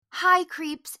Hi,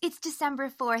 creeps. It's December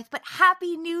 4th, but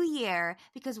Happy New Year!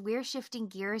 Because we're shifting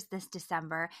gears this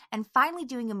December and finally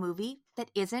doing a movie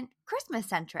that isn't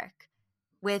Christmas-centric.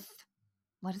 With,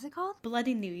 what is it called?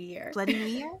 Bloody New Year. Bloody New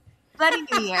Year? Bloody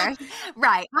New Year.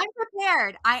 Right. I'm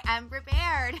prepared. I am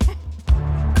prepared.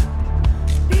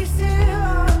 Be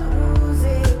still,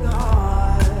 losing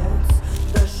hearts.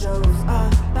 The show's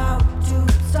about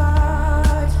to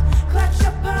start. Clutch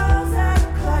your pearls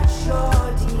and clutch your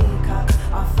teacups.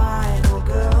 Our final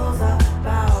girls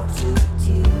about to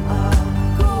team up.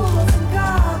 Ghouls and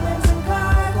goblins and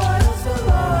gargoyles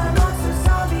galore. Monsters,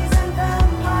 zombies, and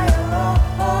vampire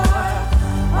lore.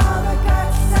 All the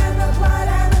guts and the blood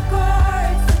and the gore.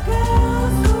 It's the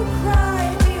girls who cry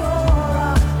the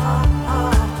aura.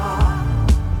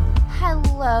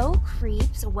 Hello,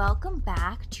 creeps. Welcome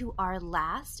back to our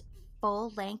last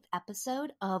full-length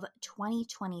episode of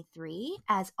 2023.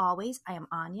 As always, I am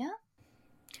Anya.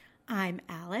 I'm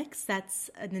Alex. That's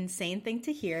an insane thing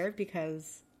to hear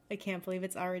because I can't believe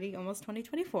it's already almost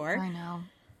 2024. I know.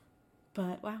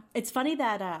 But wow. It's funny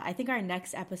that I think our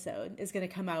next episode is going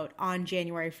to come out on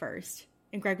January 1st.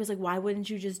 And Greg was like, why wouldn't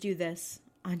you just do this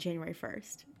on January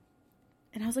 1st?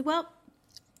 And I was like, well,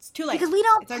 it's too late. Because we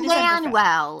don't It's our December plan film.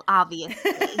 well,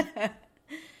 obviously.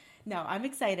 No, I'm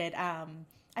excited.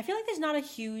 I feel like there's not a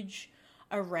huge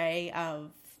array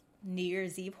of New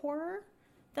Year's Eve horror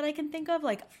that I can think of.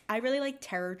 Like, I really like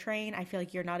Terror Train. I feel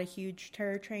like you're not a huge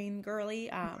Terror Train girly.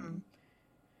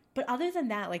 But other than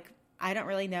that, like, I don't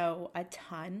really know a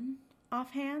ton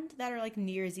offhand that are like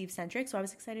New Year's Eve centric. So I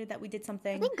was excited that we did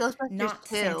something. I think Ghostbusters not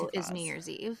 2 Santa is Claus. New Year's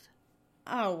Eve.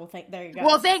 Oh, well, there you go.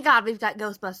 Well, thank God we've got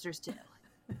Ghostbusters 2.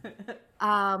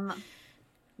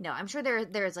 No, I'm sure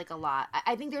there's like a lot.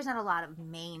 I think there's not a lot of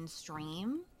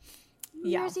mainstream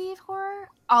New Year's Eve horror.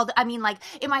 I mean, like,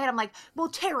 in my head, I'm like, well,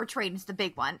 Terror Train is the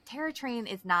big one. Terror Train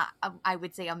is not, I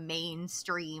would say, a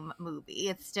mainstream movie.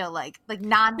 It's still like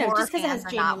non-horror just 'cause it fans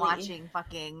has are not Jamie Lee. watching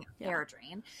fucking Terror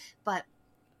Train. But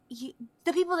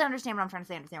the people that understand what I'm trying to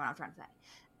say understand what I'm trying to say.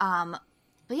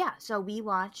 But yeah, so we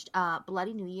watched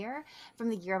Bloody New Year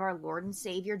from the year of our Lord and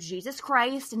Savior, Jesus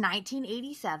Christ,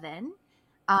 1987.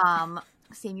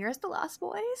 Same year as The Lost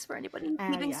Boys, for anybody who's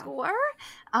keeping score.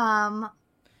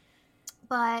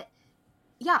 But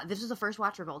yeah, this was the first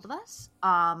watch for both of us.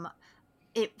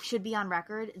 It should be on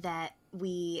record that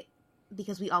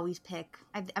because we always pick,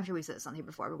 I'm sure we said this on here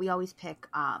before, but we always pick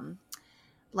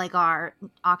like our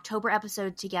October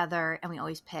episode together, and we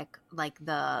always pick like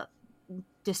the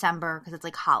December, because it's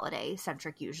like holiday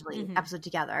centric usually, episode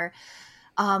together.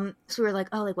 So we were like,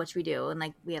 oh, like, what should we do? And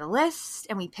like, we had a list,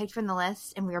 and we picked from the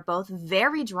list, and we were both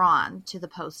very drawn to the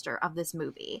poster of this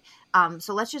movie.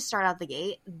 So let's just start out the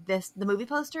gate. The movie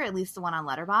poster, at least the one on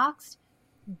Letterboxd,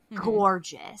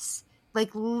 gorgeous.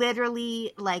 Like,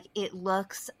 literally, like, it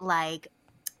looks like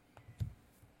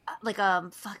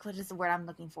what is the word I'm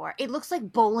looking for? It looks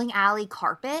like bowling alley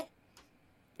carpet.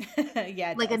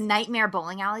 Yeah, like a nightmare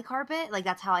bowling alley carpet. Like,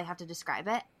 that's how I have to describe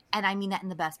it. And I mean that in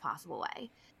the best possible way.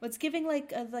 Well, it's giving like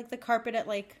the carpet at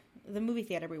like the movie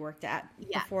theater we worked at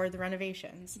before the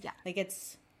renovations. Yeah. Like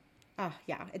it's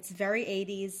very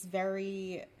 80s,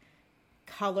 very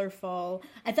colorful.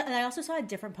 And I also saw a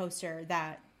different poster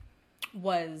that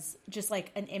was just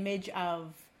like an image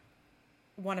of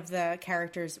one of the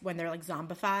characters when they're like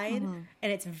zombified, and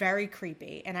it's very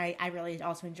creepy, and I really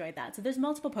also enjoyed that. So there's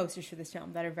multiple posters for this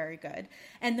film that are very good,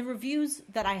 and the reviews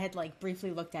that I had like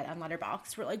briefly looked at on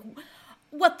Letterboxd were like,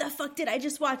 what the fuck did I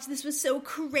just watch? This was so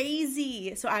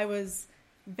crazy. So I was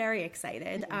very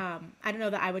excited. I don't know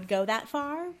that I would go that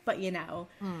far, but you know,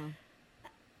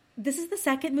 this is the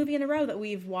second movie in a row that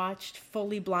we've watched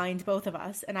fully blind, both of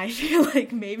us, and I feel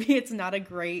like maybe it's not a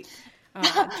great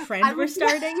trend we're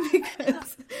starting,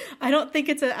 because I don't think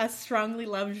it's a strongly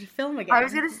loved film again. I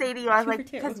was going to say to you, I was like,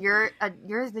 because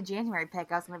yours the January pick,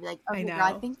 I was going to be like, okay, girl,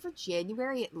 I think for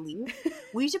January at least,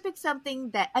 we should pick something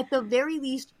that at the very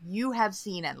least you have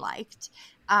seen and liked.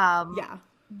 Yeah.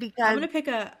 Because I'm going to pick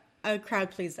a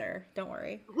crowd pleaser. Don't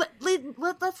worry.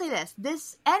 Let's say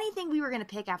this. Anything we were going to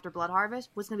pick after Blood Harvest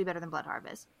was going to be better than Blood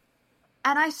Harvest.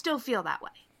 And I still feel that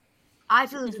way. I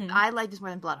feel I like this more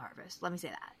than Blood Harvest. Let me say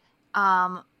that.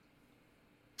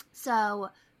 So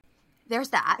there's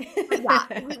that. But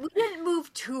yeah, we didn't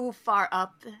move too far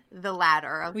up the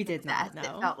ladder of we did not, no.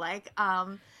 It felt like.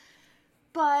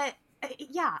 But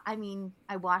yeah, I mean,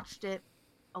 I watched it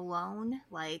alone,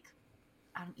 like,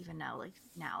 I don't even know, like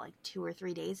now, like 2 or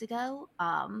 3 days ago.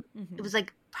 It was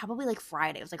like probably like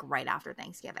Friday. It was like right after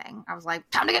Thanksgiving. I was like,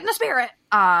 time to get in the spirit.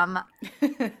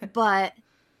 But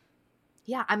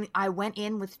yeah, I mean, I went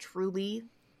in with truly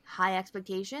high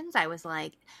expectations. I was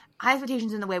like, high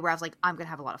expectations in the way where I was like, I'm going to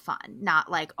have a lot of fun. Not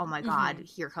like, oh my God,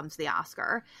 here comes the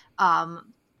Oscar.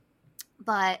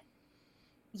 But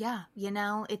yeah, you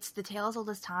know, it's the tale as old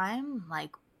as time.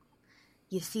 Like,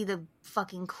 you see the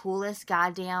fucking coolest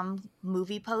goddamn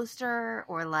movie poster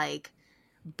or like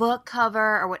book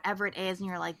cover or whatever it is, and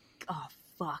you're like, oh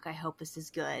fuck, I hope this is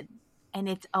good. And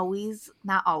it's always,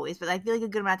 not always, but I feel like a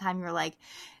good amount of time you're like,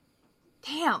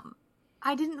 damn,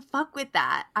 I didn't fuck with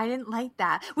that. I didn't like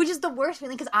that. Which is the worst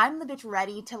feeling, because I'm the bitch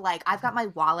ready to, like, I've got my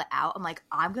wallet out. I'm like,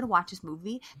 I'm going to watch this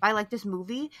movie. If I like this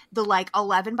movie, the, like,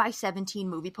 11 by 17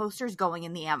 movie posters going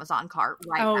in the Amazon cart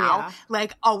right now. Yeah.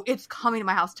 Like, oh, it's coming to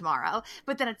my house tomorrow.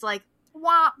 But then it's like,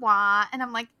 wah, wah. And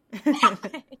I'm like,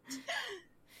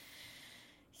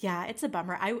 yeah, it's a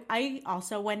bummer. I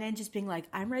also went in just being like,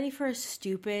 I'm ready for a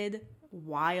stupid,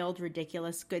 wild,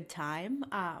 ridiculous good time.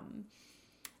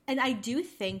 And I do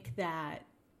think that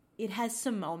it has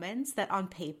some moments that on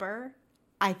paper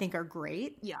I think are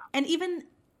great. Yeah. And even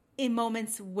in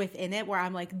moments within it where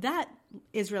I'm like, that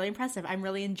is really impressive. I'm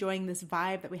really enjoying this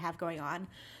vibe that we have going on.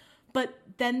 But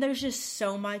then there's just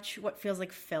so much what feels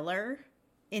like filler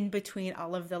in between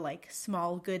all of the like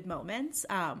small good moments.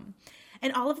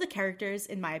 And all of the characters,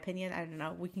 in my opinion, I don't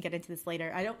know, we can get into this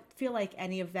later. I don't feel like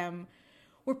any of them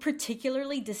were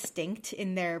particularly distinct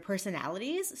in their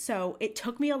personalities. So it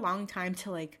took me a long time to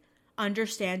like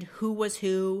understand who was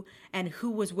who and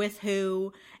who was with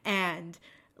who, and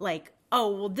like,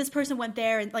 oh, well, this person went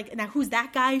there, and like, now who's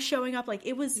that guy showing up? Like,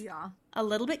 it was a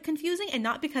little bit confusing, and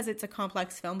not because it's a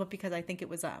complex film, but because I think it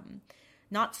was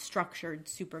not structured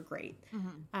super great.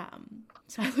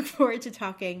 So I look forward to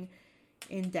talking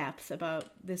in depth about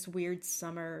this weird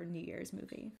summer New Year's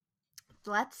movie.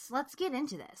 Let's get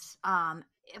into this.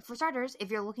 For starters, if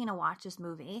you're looking to watch this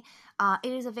movie,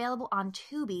 it is available on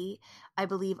Tubi, I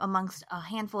believe, amongst a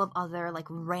handful of other like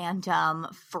random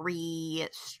free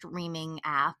streaming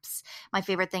apps. My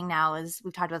favorite thing now is,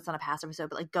 we've talked about this on a past episode,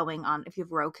 but like going on, if you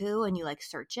have Roku and you like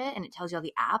search it and it tells you all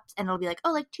the apps, and it'll be like,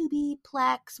 oh, like Tubi,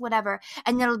 Plex, whatever,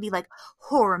 and then it'll be like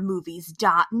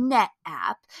horrormovies.net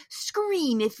app,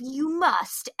 Scream If You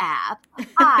Must app,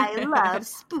 I Love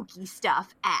Spooky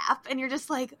Stuff app, and you're just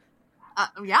like,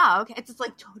 yeah, okay. It's just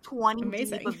like 20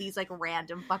 deep of these like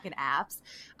random fucking apps,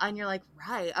 and you're like,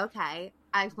 right, okay.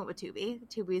 I went with Tubi.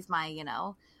 Tubi is my, you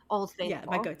know, old faithful.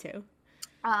 Yeah, my go-to.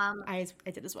 I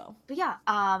did as well. But yeah,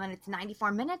 and it's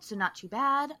 94 minutes, so not too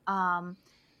bad.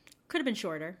 Could have been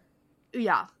shorter.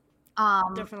 Yeah.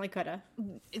 Definitely coulda.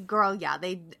 Girl, yeah.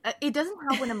 It doesn't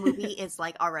help when a movie is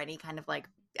like already kind of like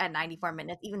at 94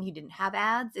 minutes, even if you didn't have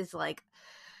ads, is like,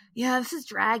 yeah, this is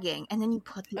dragging. And then you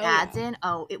put the ads in.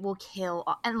 Oh, it will kill.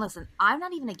 And listen, I'm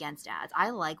not even against ads. I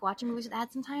like watching movies with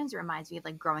ads sometimes. It reminds me of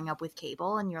like growing up with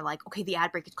cable, and you're like, okay, the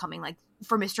ad break is coming, like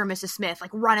for Mr. and Mrs. Smith,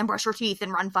 like run and brush your teeth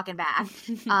and run fucking back.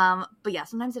 But yeah,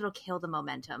 sometimes it'll kill the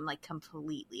momentum like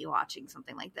completely watching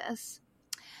something like this.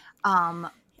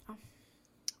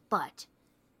 But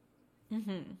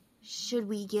should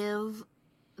we give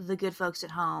the good folks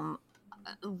at home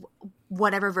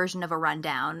whatever version of a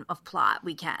rundown of plot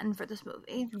we can for this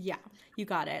movie? Yeah, you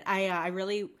got it. I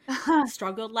really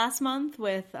struggled last month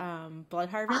with Blood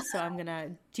Harvest, so I'm gonna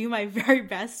do my very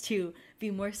best to be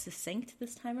more succinct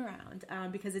this time around,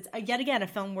 because it's yet again a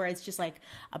film where it's just like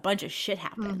a bunch of shit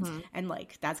happens, and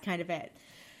like that's kind of it.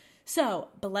 So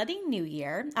Bloody New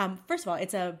Year, first of all,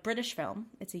 it's a British film.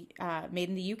 It's made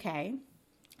in the UK.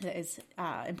 That is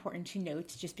important to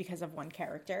note just because of one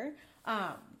character.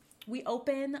 We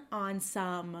open on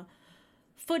some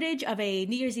footage of a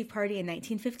New Year's Eve party in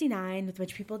 1959 with a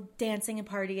bunch of people dancing and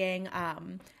partying.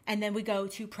 And then we go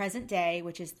to present day,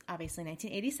 which is obviously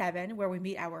 1987, where we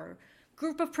meet our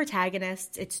group of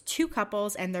protagonists. It's two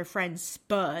couples and their friend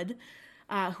Spud,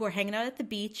 who are hanging out at the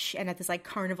beach and at this like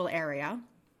carnival area.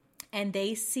 And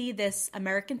they see this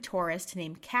American tourist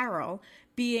named Carol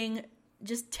being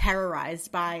just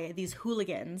terrorized by these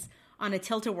hooligans on a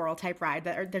tilt-a-whirl type ride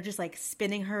that they're just like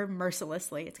spinning her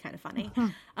mercilessly. It's kind of funny.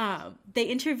 They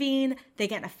intervene, they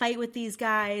get in a fight with these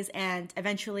guys, and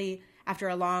eventually, after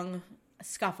a long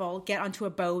scuffle, get onto a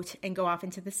boat and go off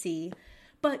into the sea.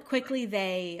 But quickly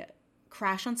they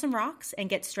crash on some rocks and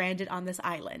get stranded on this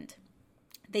island.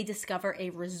 They discover a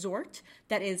resort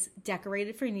that is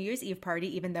decorated for a New Year's Eve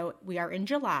party, even though we are in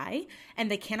July,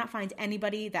 and they cannot find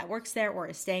anybody that works there or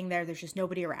is staying there. There's just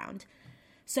nobody around.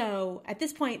 So at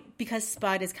this point, because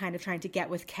Spud is kind of trying to get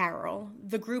with Carol,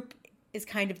 the group is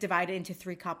kind of divided into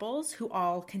three couples who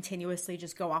all continuously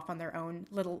just go off on their own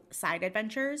little side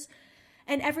adventures.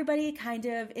 And everybody kind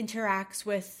of interacts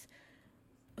with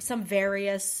some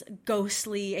various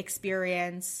ghostly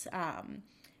experience.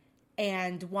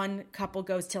 and one couple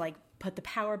goes to like put the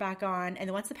power back on, and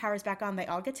then once the power's back on, they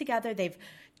all get together. They've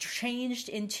changed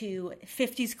into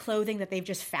 50s clothing that they've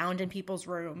just found in people's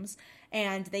rooms,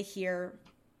 and they hear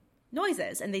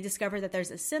noises, and they discover that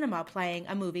there's a cinema playing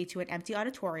a movie to an empty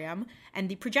auditorium, and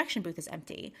the projection booth is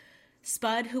empty.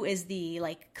 Spud, who is the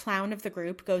like clown of the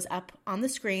group, goes up on the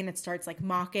screen and starts like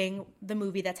mocking the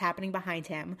movie that's happening behind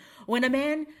him, when a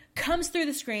man comes through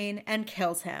the screen and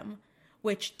kills him,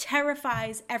 which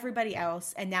terrifies everybody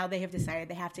else. And now they have decided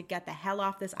they have to get the hell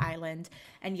off this island.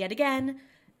 And yet again,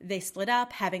 they split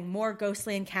up, having more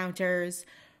ghostly encounters,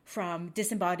 from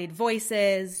disembodied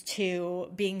voices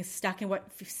to being stuck in what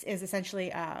is essentially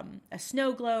a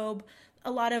snow globe.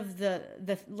 A lot of the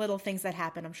little things that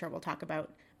happen, I'm sure we'll talk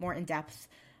about more in depth.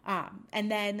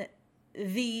 And then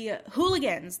the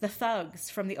hooligans, the thugs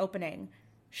from the opening,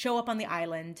 show up on the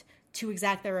island to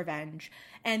exact their revenge.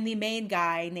 And the main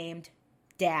guy, named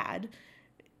Dad,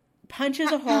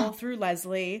 punches a hole through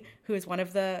Leslie, who is one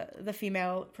of the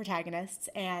female protagonists,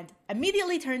 and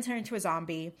immediately turns her into a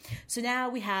zombie. So now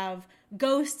we have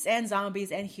ghosts and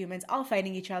zombies and humans all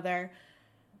fighting each other.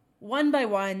 One by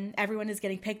one, everyone is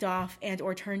getting picked off and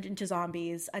or turned into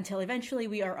zombies, until eventually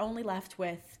we are only left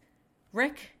with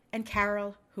Rick and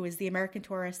Carol, who is the American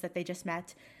tourist that they just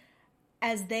met,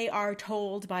 as they are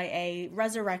told by a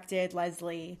resurrected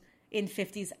Leslie in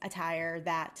 50s attire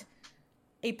that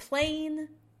a plane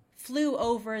flew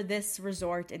over this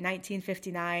resort in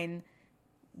 1959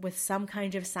 with some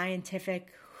kind of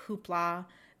scientific hoopla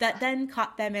that then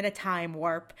caught them in a time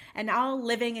warp, and all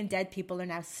living and dead people are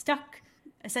now stuck,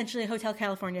 essentially Hotel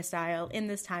California style, in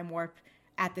this time warp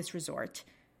at this resort.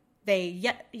 They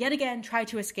yet again try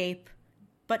to escape,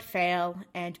 but fail,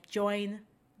 and join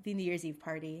the New Year's Eve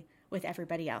party with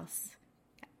everybody else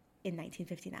in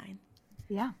 1959.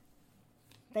 Yeah.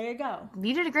 There you go.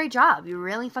 You did a great job. You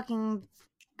really fucking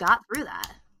got through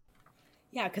that.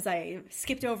 Yeah, because I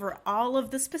skipped over all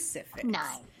of the specifics.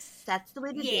 Nice. That's the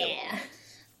way to do it.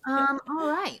 All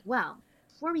right. Well,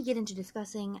 before we get into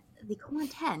discussing the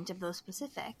content of those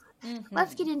specifics,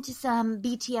 let's get into some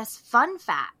BTS fun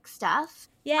fact stuff.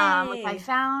 Yay! Which I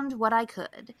found what I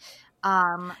could.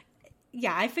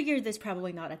 Yeah, I figured there's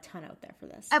probably not a ton out there for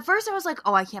this. At first, I was like,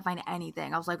 oh, I can't find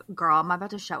anything. I was like, girl, I'm about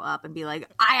to show up and be like,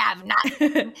 I have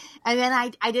nothing. And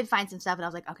then I did find some stuff, and I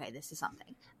was like, okay, this is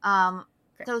something.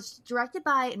 So it's directed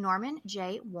by Norman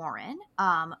J. Warren,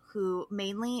 who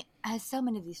mainly has so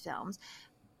many of these films.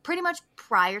 Pretty much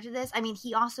prior to this, I mean,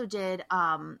 he also did,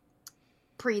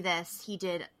 pre this, he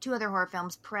did 2 other horror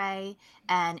films, Prey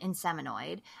and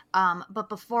Inseminoid. But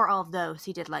before all of those,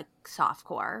 he did, like,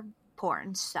 softcore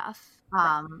porn stuff.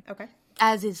 Okay.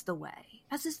 As is the way.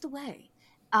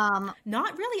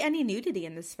 Not really any nudity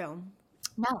in this film.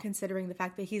 No. Considering the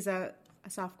fact that he's a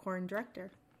softcore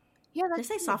director. Yeah, Did I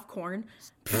say softcore?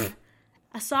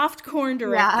 A softcore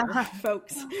director,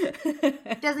 folks.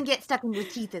 Doesn't get stuck in your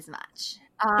teeth as much.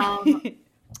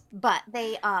 But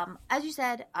they, as you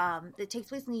said, it takes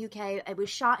place in the UK. It was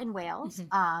shot in Wales.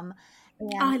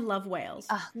 I love Wales.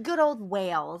 Good old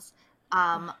Wales.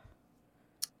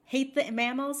 Hate the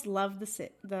mammals, love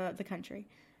the country.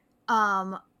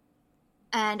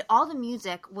 And all the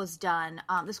music was done.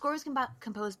 The score was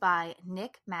composed by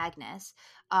Nick Magnus.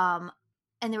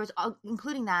 And there was,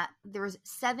 including that, there was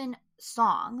 7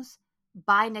 songs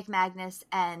by Nick Magnus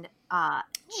and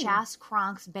Chas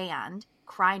Kronk's band,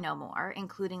 Cry No More,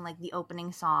 including like the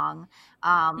opening song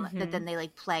that then they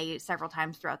like play several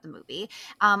times throughout the movie.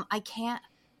 A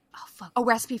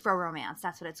Recipe for Romance,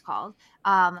 that's what it's called.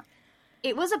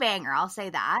 It was a banger, I'll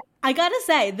say that. I gotta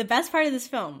say, the best part of this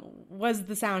film was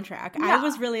the soundtrack. Yeah.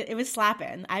 It was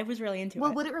slapping. I was really into it.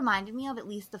 Well, what it reminded me of, at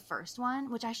least the first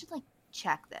one, which I should like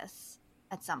check this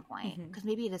at some point, because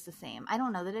maybe it is the same. I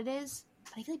don't know that it is,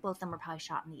 but I feel like both of them were probably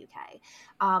shot in the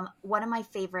UK. One of my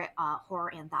favorite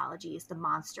horror anthologies, The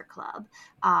Monster Club,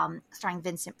 starring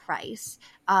Vincent Price.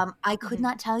 I could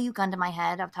not tell you, gun to my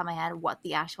head, off the top of my head, what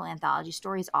the actual anthology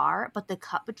stories are, but the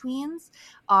cut-betweens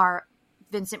are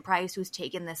Vincent Price, who's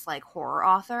taken this like horror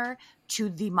author to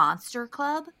the Monster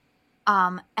Club.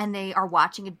 And they are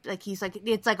watching it, like he's like,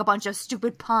 it's like a bunch of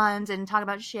stupid puns and talking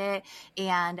about shit.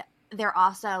 And there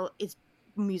also is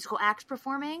musical acts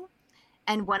performing.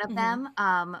 And one of them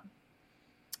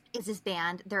is this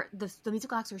band. The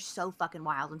musical acts are so fucking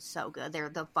wild and so good. They're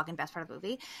the fucking best part of the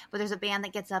movie. But there's a band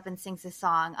that gets up and sings this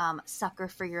song, Sucker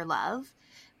for Your Love,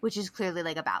 which is clearly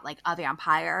like about like a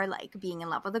vampire like being in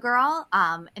love with a girl.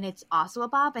 And it's also a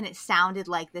bop, and it sounded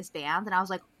like this band. And I was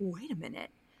like, wait a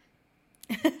minute.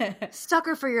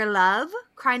 Sucker for Your Love,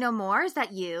 Cry No More, is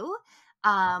that you?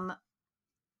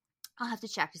 I'll have to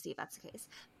check to see if that's the case.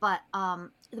 But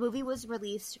the movie was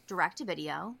released direct to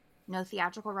video. No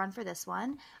theatrical run for this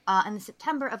one. In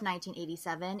September of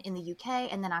 1987 in the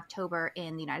UK, and then October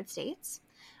in the United States.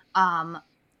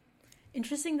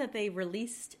 Interesting that they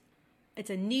released. It's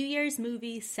a New Year's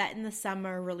movie set in the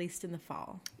summer, released in the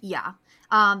fall. Yeah,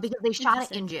 because they shot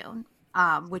it in June,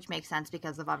 which makes sense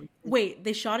because of Wait,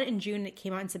 they shot it in June and it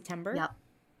came out in September? Yep.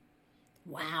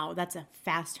 Wow, that's a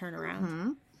fast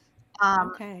turnaround. Mm-hmm.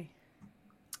 Okay.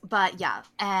 But yeah,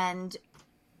 and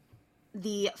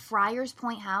the Friars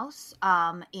Point House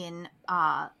on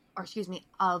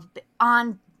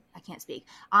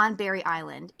Barry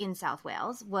Island in South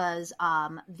Wales was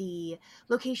the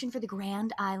location for the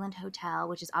Grand Island Hotel,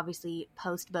 which is obviously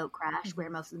post-boat crash where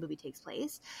most of the movie takes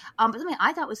place. But something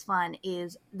I thought was fun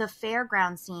is the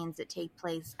fairground scenes that take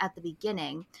place at the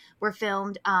beginning were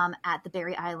filmed at the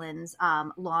Barry Islands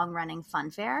long-running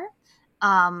fun fair.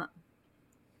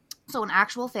 So an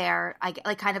actual fair, I feel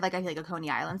like a Coney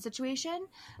Island situation.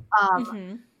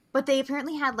 But they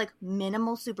apparently had like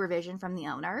minimal supervision from the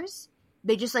owners.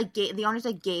 They just the owners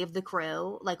gave the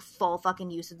crew like full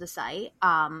fucking use of the site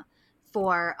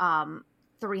for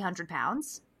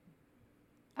 £300.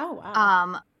 Oh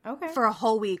wow. Okay. For a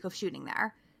whole week of shooting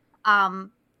there.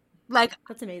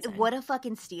 That's amazing. What a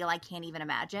fucking steal. I can't even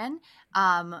imagine.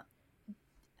 Yeah,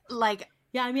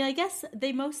 I mean, I guess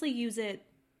they mostly use it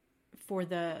for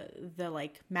the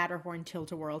like Matterhorn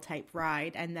tilt-a-whirl type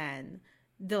ride, and then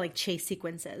the like chase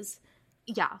sequences.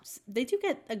 Yeah, they do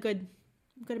get a good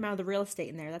amount of the real estate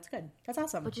in there. That's good. That's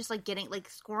awesome. But just like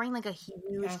scoring like a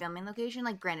huge filming location,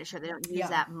 like granted, sure they don't use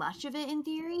that much of it in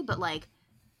theory, but like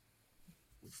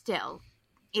still,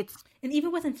 and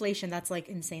even with inflation, that's like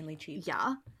insanely cheap.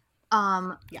 Yeah.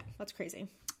 Yeah, that's crazy.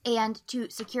 And to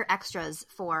secure extras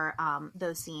for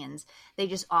those scenes, they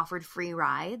just offered free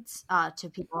rides to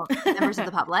people, members of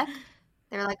the public.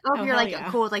 They were like, "Oh, if you're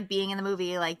cool with like being in the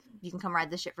movie, like you can come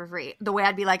ride this shit for free." The way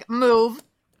I'd be like, "Move,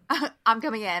 I'm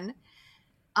coming in."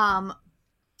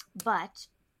 But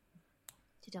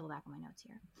to double back on my notes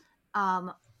here,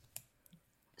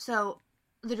 so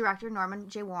the director Norman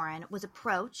J. Warren was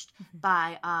approached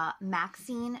by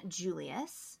Maxine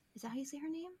Julius. Is that how you say her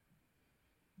name?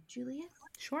 Julius?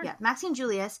 Sure. Yeah, Maxine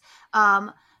Julius,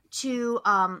 to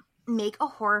make a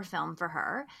horror film for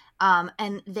her. And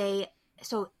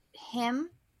him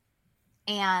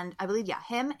and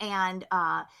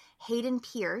Hayden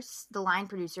Pierce, the line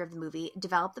producer of the movie,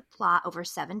 developed the plot over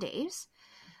 7 days,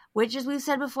 which, as we've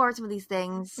said before, some of these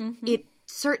things, it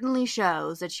certainly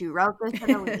shows that you wrote this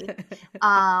in a week.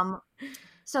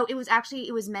 So it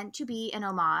was meant to be an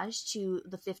homage to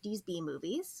the 50s B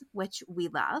movies, which we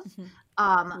love.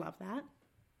 Love that.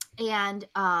 And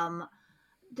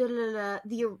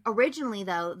originally,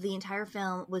 though, the entire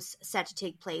film was set to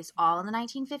take place all in the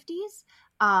 1950s.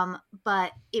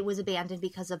 But it was abandoned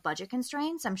because of budget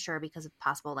constraints. I'm sure because of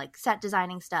possible like set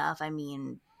designing stuff. I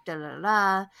mean,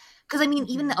 because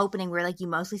even the opening where like you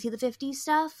mostly see the 50s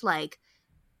stuff, like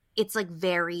it's like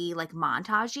very like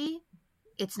montagey.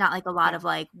 It's not like a lot of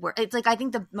like where it's like I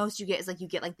think the most you get is like you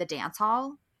get like the dance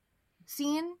hall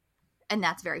scene, and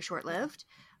that's very short lived.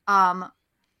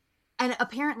 And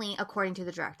apparently, according to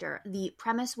the director, the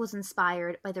premise was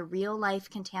inspired by the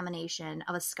real-life contamination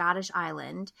of a Scottish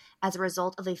island as a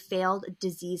result of a failed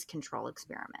disease control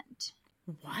experiment.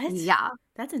 What? Yeah.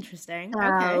 That's interesting.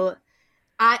 Okay.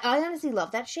 I honestly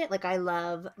love that shit. Like, I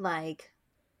love, like,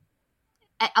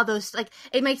 all those, like,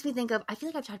 it makes me think of, I feel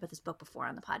like I've talked about this book before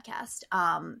on the podcast,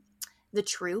 The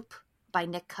Troop by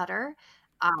Nick Cutter.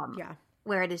 Yeah.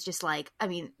 Where it is just like, I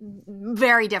mean,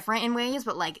 very different in ways,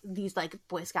 but like these like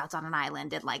Boy Scouts on an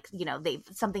island and like, you know,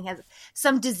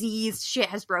 some disease shit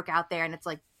has broke out there and it's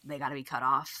like, they gotta be cut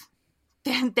off.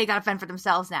 They gotta fend for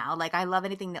themselves now. Like, I love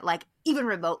anything that like even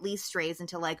remotely strays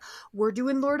into like, we're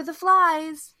doing Lord of the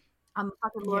Flies. I'm a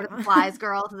fucking Lord of the Flies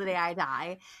girl to the day I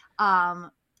die.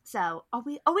 So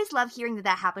we always love hearing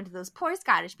that happened to those poor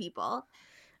Scottish people.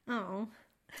 Oh.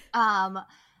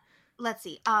 Let's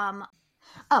see.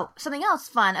 Oh, something else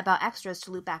fun about extras,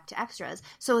 to loop back to extras.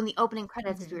 So in the opening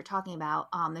credits, as we were talking about,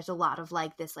 there's a lot of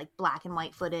like this like black and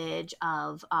white footage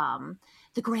of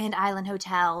the Grand Island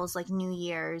Hotel's like New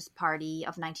Year's party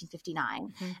of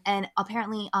 1959. And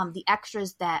apparently the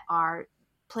extras that are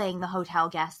playing the hotel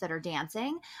guests that are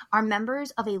dancing are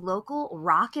members of a local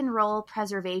rock and roll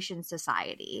preservation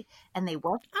society. And they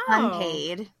work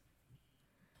unpaid.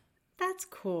 That's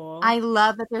cool. I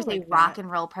love that there's a rock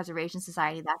and roll preservation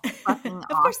society. That's fucking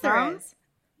awesome. Of course there is.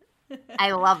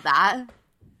 I love that.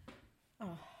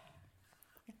 Oh,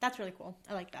 that's really cool.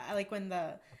 I like that. I like when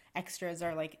the extras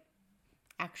are like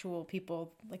actual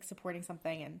people like supporting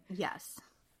something, and yes,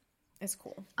 It's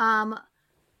cool. My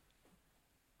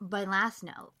last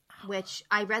note, which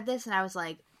I read this and I was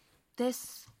like,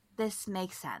 this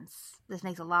makes sense. This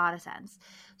makes a lot of sense.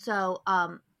 So,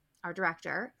 our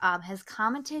director has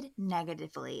commented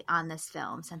negatively on this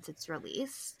film since its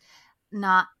release.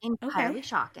 Not entirely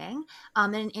shocking.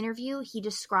 In an interview, he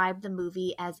described the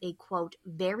movie as a, quote,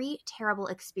 very terrible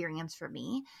experience for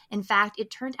me. In fact, it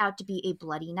turned out to be a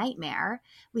bloody nightmare.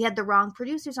 We had the wrong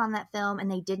producers on that film, and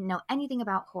they didn't know anything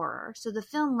about horror. So the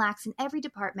film lacks in every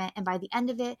department, and by the end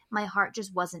of it, my heart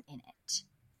just wasn't in it.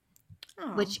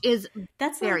 Oh, which is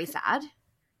that's very sad.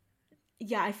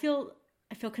 Yeah, I feel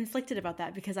conflicted about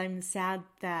that because I'm sad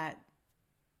that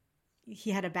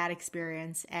he had a bad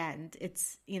experience, and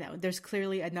it's, there's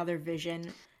clearly another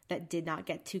vision that did not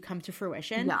get to come to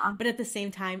fruition. Yeah. But at the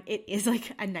same time, it is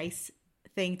like a nice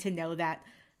thing to know that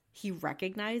he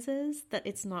recognizes that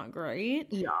it's not great.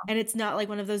 Yeah. And it's not like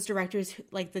one of those directors,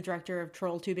 like the director of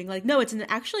Troll 2 being like, no, it's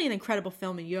actually an incredible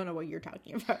film and you don't know what you're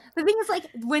talking about. The thing is, like,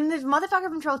 when the motherfucker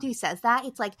from Troll 2 says that,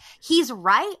 it's like, he's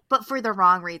right, but for the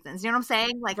wrong reasons. You know what I'm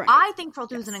saying? Like, right. I think Troll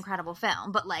 2 is an incredible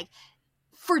film, but, like,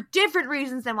 for different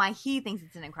reasons than why he thinks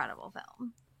it's an incredible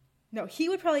film. No, he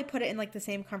would probably put it in, like, the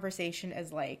same conversation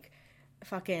as, like,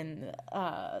 fucking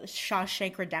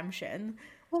Shawshank Redemption.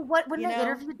 Well, when they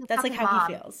interviewed the that's like how mom,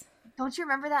 he feels. Don't you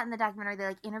remember that in the documentary? They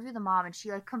like interview the mom and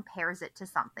she like compares it to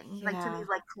something, like to these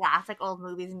like classic old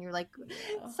movies, and you're like,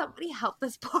 somebody help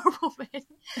this poor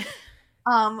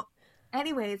woman.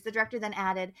 Anyways, the director then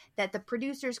added that the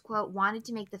producers, quote, wanted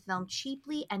to make the film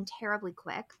cheaply and terribly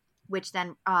quick, which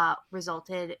then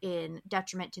resulted in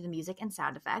detriment to the music and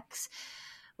sound effects,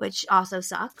 which also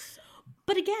sucks.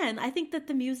 But again, I think that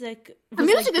the music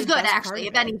is good, actually,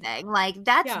 if anything. Like,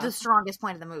 that's the strongest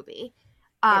point of the movie.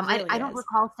 Really I don't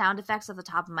recall sound effects off the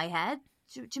top of my head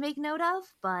to make note of,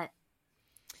 but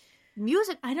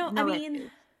music...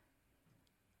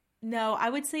 No, I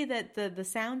would say that the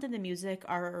sound and the music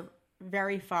are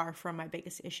very far from my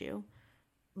biggest issue.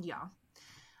 Yeah.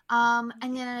 And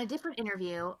then in a different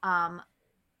interview,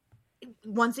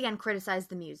 once again criticized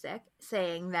the music,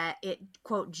 saying that it,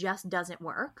 quote, just doesn't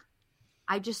work.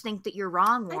 I just think that you're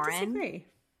wrong, Lauren. I disagree.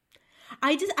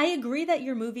 I agree that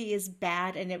your movie is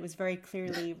bad and it was very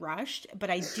clearly rushed, but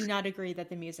I do not agree that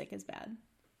the music is bad.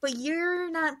 But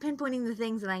you're not pinpointing the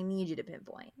things that I need you to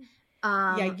pinpoint.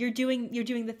 You're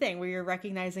doing the thing where you're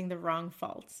recognizing the wrong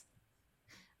faults.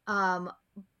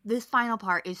 This final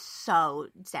part is so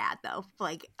sad, though.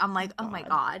 Like, I'm like, oh my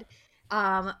god.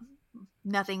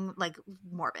 Nothing like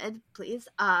morbid, please.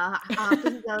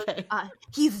 He goes,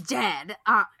 he's dead.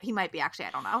 He might be, actually, I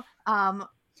don't know.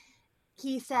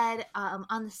 He said,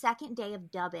 on the second day of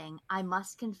dubbing, I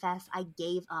must confess I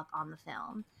gave up on the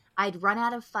film. I'd run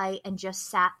out of fight and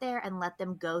just sat there and let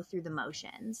them go through the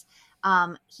motions.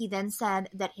 He then said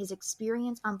that his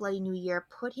experience on Bloody New Year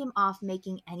put him off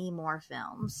making any more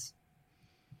films.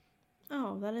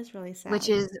 Oh, that is really sad. Which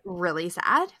is really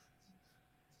sad.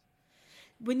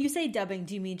 When you say dubbing,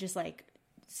 do you mean just like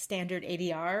standard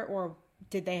ADR, or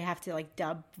did they have to like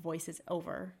dub voices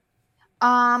over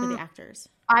for the actors?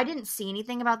 I didn't see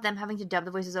anything about them having to dub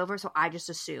the voices over, so I just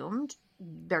assumed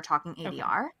they're talking ADR.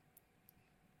 Okay.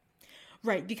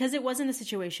 Right, because it wasn't a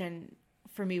situation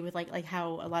for me with like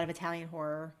how a lot of Italian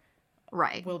horror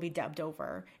will be dubbed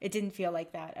over. It didn't feel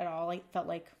like that at all. It felt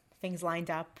like things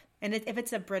lined up. And if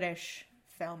it's a British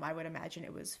film, I would imagine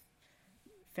it was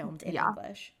filmed in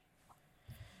English.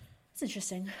 It's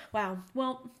interesting. Wow.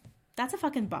 Well, that's a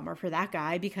fucking bummer for that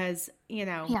guy because,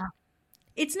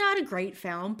 it's not a great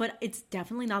film, but it's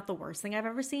definitely not the worst thing I've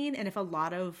ever seen. And if a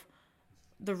lot of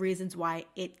the reasons why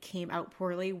it came out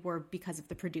poorly were because of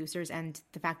the producers and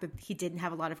the fact that he didn't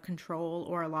have a lot of control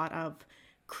or a lot of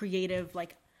creative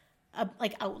like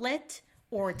outlet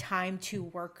or time to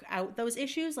work out those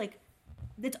issues, like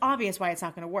it's obvious why it's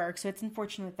not going to work. So it's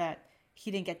unfortunate that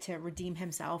he didn't get to redeem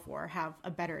himself or have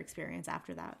a better experience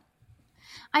after that.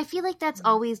 I feel like that's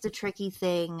always the tricky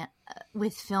thing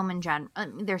with film in general.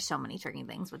 There's so many tricky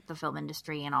things with the film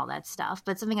industry and all that stuff.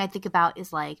 But something I think about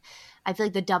is like, I feel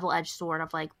like the double-edged sword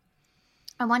of like,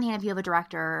 on one hand, if you have a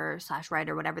director /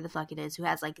 writer, whatever the fuck it is, who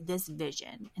has like this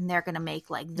vision and they're going to make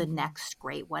like the next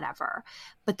great whatever.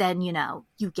 But then,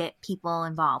 you get people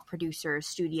involved, producers,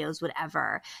 studios,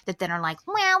 whatever, that then are like,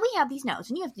 well, we have these notes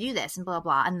and you have to do this and blah,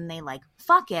 blah. And then they like,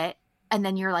 fuck it. And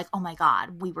then you're like, oh my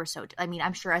God, we were so,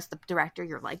 I'm sure as the director,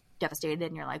 you're like devastated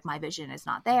and you're like, my vision is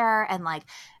not there. And like,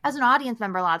 as an audience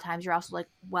member, a lot of times you're also like,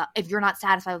 well, if you're not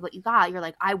satisfied with what you got, you're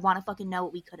like, I want to fucking know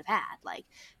what we could have had. Like,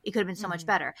 it could have been so much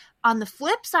better. On the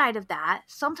flip side of that,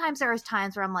 sometimes there is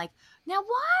times where I'm like, now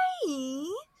why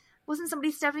wasn't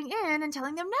somebody stepping in and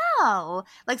telling them no?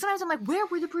 Like, sometimes I'm like, where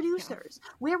were the producers? Yeah.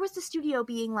 Where was the studio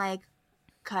being like,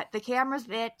 cut the cameras,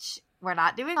 bitch. We're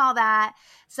not doing all that.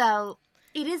 So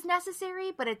it is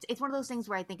necessary, but it's one of those things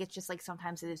where I think it's just like,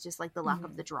 sometimes it is just like the luck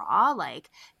of the draw, like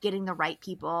getting the right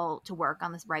people to work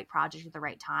on this right project at the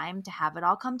right time to have it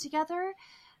all come together,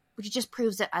 which just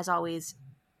proves that, as always,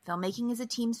 filmmaking is a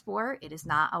team sport. It is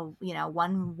not a, you know,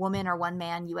 one woman or one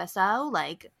man USO.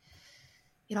 Like,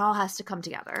 it all has to come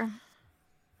together.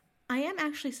 I am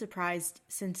actually surprised,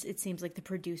 since it seems like the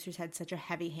producers had such a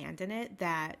heavy hand in it,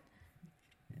 that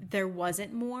there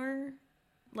wasn't more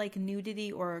like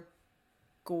nudity or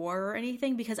gore or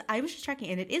anything, because I was just checking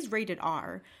and it is rated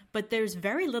R, but there's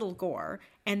very little gore,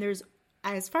 and there's,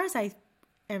 as far as I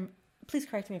am, please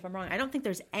correct me if I'm wrong, I don't think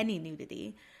there's any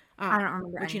nudity. I don't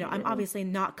remember. Which, you know, I'm obviously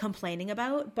not complaining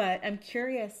about, but I'm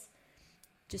curious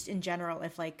just in general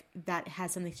if like that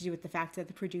has something to do with the fact that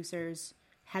the producers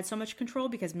had so much control,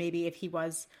 because maybe if he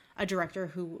was a director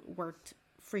who worked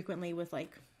frequently with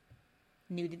like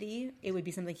nudity, it would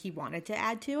be something he wanted to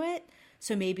add to it.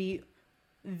 So maybe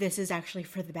this is actually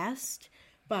for the best,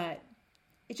 but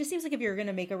it just seems like if you're going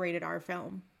to make a rated R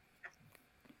film,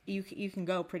 you can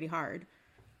go pretty hard.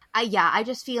 I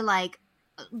just feel like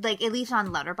at least on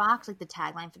Letterboxd, like the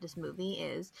tagline for this movie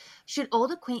is, should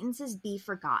old acquaintances be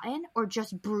forgotten or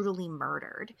just brutally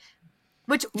murdered?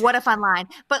 Which, what a fun line.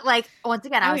 But like, once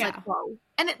again, I was like, whoa.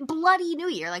 And Bloody New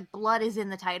Year, like blood is in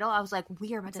the title. I was like,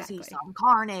 we are about to see some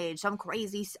carnage, some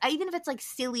crazy, even if it's like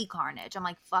silly carnage, I'm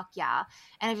like, fuck yeah.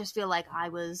 And I just feel like I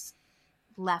was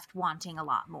left wanting a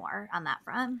lot more on that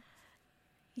front.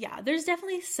 Yeah, there's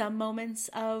definitely some moments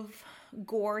of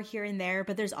gore here and there,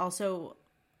 but there's also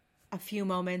a few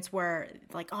moments where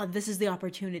like, oh, this is the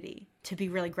opportunity to be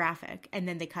really graphic, and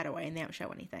then they cut away and they don't show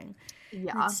anything.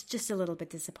 Yeah. And it's just a little bit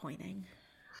disappointing.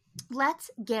 Let's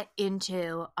get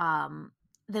into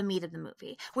the meat of the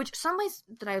movie, which some ways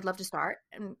that I would love to start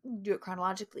and do it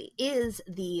chronologically is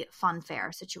the fun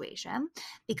fair situation,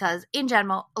 because in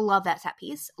general, love that set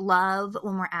piece. Love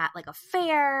when we're at like a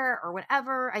fair or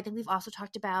whatever. I think we've also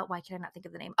talked about, why can I not think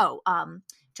of the name?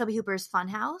 Toby Hooper's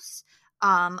Funhouse,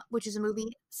 which is a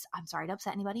movie. I'm sorry to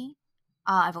upset anybody.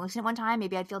 I've only seen it one time.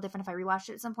 Maybe I'd feel different if I rewatched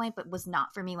it at some point, but was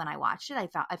not for me when I watched it.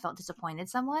 I felt disappointed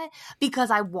somewhat because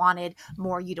I wanted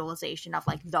more utilization of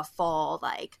like the full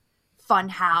like fun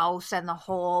house and the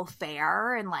whole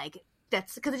fair, and like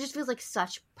that's because it just feels like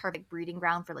such perfect breeding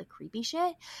ground for like creepy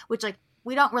shit, which like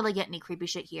we don't really get any creepy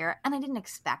shit here, and I didn't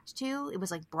expect to. It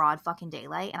was like broad fucking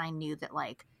daylight, and I knew that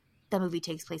like the movie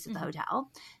takes place at the hotel.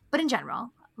 But in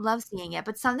general, love seeing it.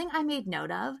 But something I made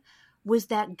note of was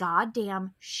that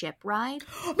goddamn ship ride.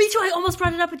 Me too. I almost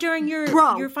brought it up during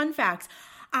your fun facts.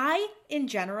 I, in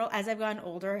general, as I've gotten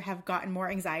older, have gotten more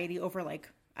anxiety over like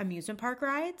amusement park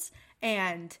rides.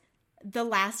 And the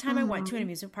last time I went to an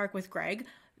amusement park with Greg,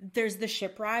 there's the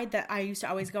ship ride that I used to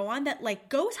always go on that like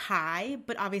goes high,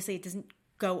 but obviously it doesn't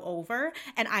go over.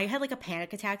 And I had like a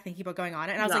panic attack thinking about going on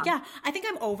it. And I was like, yeah, I think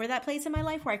I'm over that place in my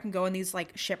life where I can go on these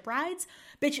like ship rides.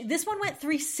 Bitch, this one went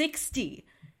 360.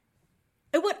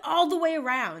 It went all the way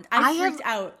around. I freaked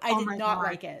out. I did not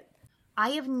like it. I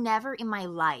have never in my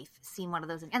life seen one of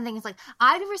those. And the thing is, like,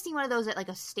 I've never seen one of those at like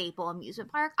a staple amusement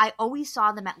park. I always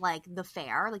saw them at like the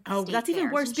fair, like the state that's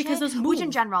even worse because those move. Which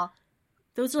in general,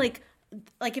 those are like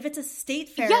if it's a state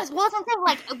fair. Yes, well, that's what I'm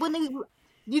saying. Like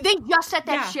when they just set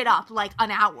that shit up like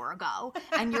an hour ago,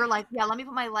 and you're like, yeah, let me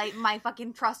put my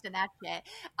fucking trust in that shit.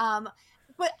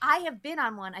 But I have been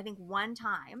on one, I think one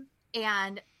time,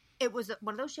 and it was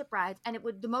one of those ship rides, and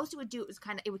the most it would do was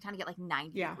it would kind of get like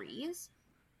 90 degrees.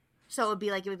 So it would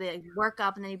be like work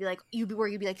up, and then you'd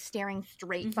be like staring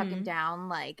straight fucking down,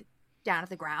 like down at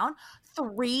the ground.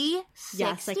 360.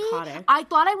 Yeah, psychotic. I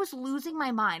thought I was losing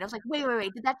my mind. I was like,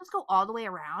 wait, did that just go all the way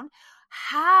around?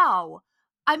 How?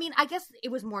 I mean, I guess it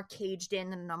was more caged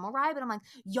in than a normal ride, but I'm like,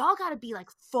 y'all gotta be like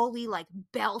fully like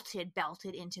belted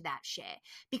into that shit,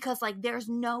 because like there's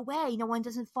no way no one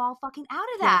doesn't fall fucking out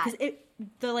of that. Yeah,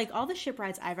 because all the ship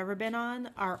rides I've ever been on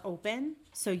are open,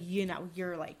 so you know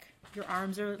you're like your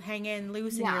arms are hanging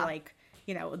loose and you're like,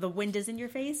 you know, the wind is in your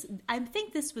face. I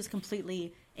think this was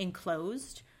completely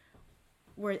enclosed,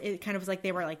 where it kind of was like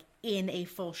they were like in a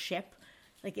full ship,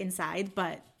 like inside,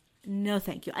 but. No,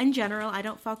 thank you. In general, I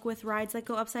don't fuck with rides that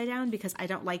go upside down because I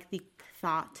don't like the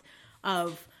thought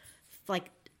of like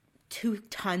 2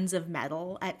 tons of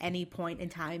metal at any point in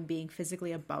time being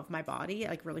physically above my body.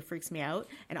 It like really freaks me out.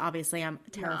 And obviously I'm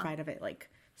terrified of it like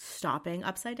stopping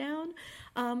upside down.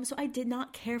 So I did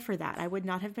not care for that. I would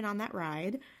not have been on that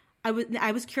ride.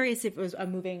 I was curious if it was a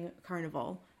moving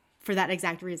carnival for that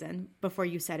exact reason before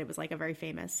you said it was like a very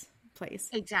famous place.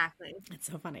 Exactly. It's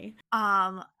so funny.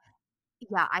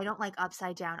 Yeah, I don't like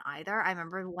upside down either. I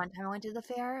remember one time I went to the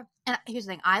fair, and here's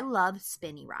the thing: I love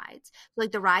spinny rides. So,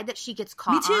 like the ride that she gets Me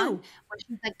caught too. on, when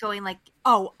she's like going like,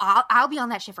 "Oh, I'll be on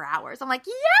that shit for hours." I'm like,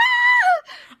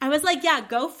 yeah. I was like, yeah,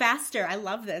 go faster. I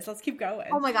love this. Let's keep going.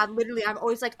 Oh my god, literally, I'm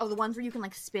always like, oh, the ones where you can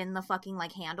like spin the fucking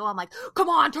like handle. I'm like, come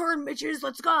on, turn, bitches,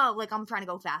 let's go. Like I'm trying to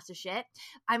go fast as shit.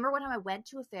 I remember one time I went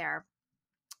to a fair.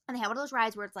 And they have one of those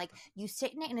rides where it's like you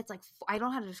sit in it and it's like, I don't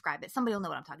know how to describe it. Somebody will know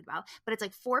what I'm talking about. But it's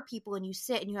like 4 people and you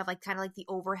sit and you have like kind of like the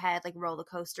overhead like roller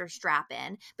coaster strap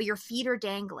in, but your feet are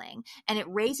dangling and it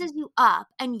raises you up.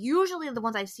 And usually the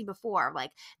ones I've seen before,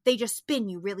 like they just spin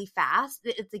you really fast.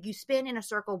 It's like you spin in a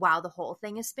circle while the whole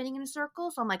thing is spinning in a circle.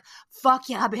 So I'm like, fuck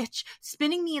yeah, bitch.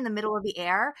 Spinning me in the middle of the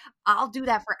air. I'll do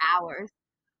that for hours.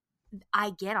 I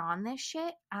get on this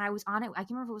shit and I was on it. I can't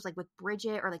remember if it was like with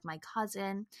Bridget or like my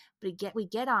cousin, but we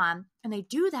get on and they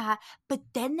do that, but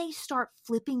then they start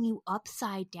flipping you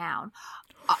upside down.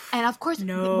 And of course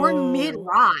we're mid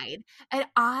ride and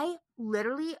I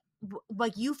literally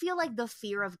like, you feel like the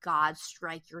fear of God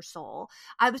strike your soul.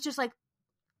 I was just like,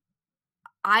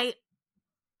 I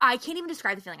can't even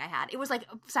describe the feeling I had. It was like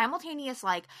simultaneous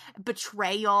like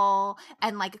betrayal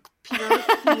and like pure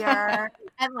fear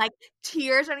and like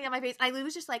tears running down my face. And I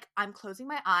was just like, I'm closing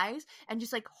my eyes and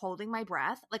just like holding my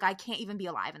breath. Like I can't even be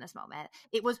alive in this moment.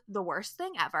 It was the worst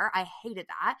thing ever. I hated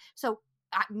that. So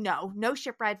no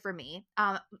ship ride for me.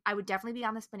 I would definitely be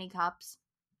on the spinny cups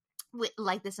with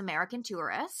like this American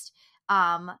tourist.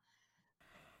 I'm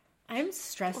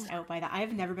stressed out by that.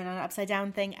 I've never been on an upside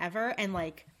down thing ever. And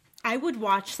like, I would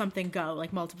watch something go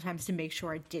like multiple times to make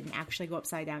sure it didn't actually go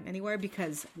upside down anywhere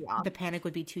because the panic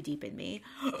would be too deep in me.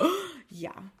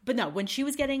 Yeah. But no, when she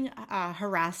was getting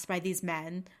harassed by these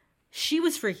men, she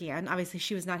was freaking out. And obviously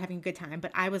she was not having a good time,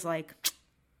 but I was like,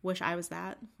 wish I was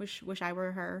that. Wish I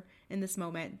were her in this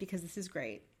moment because this is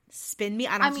great. Spin me.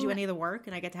 I don't have to do any of the work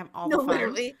and I get to have all the fun.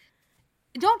 Literally.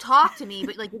 Don't talk to me,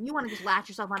 but like if you want to just latch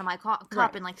yourself onto my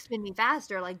cup and like spin me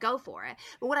faster, like go for it.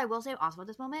 But what I will say also about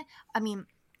this moment, I mean,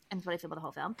 and that's what I feel about the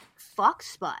whole film. Fuck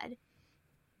Spud.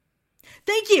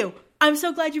 Thank you. I'm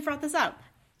so glad you brought this up.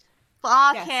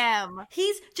 Fuck him.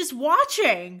 He's just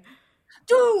watching.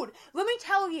 Dude, let me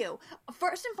tell you.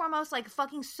 First and foremost, like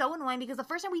fucking so annoying because the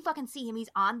first time we fucking see him, he's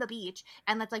on the beach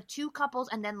and that's like 2 couples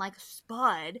and then like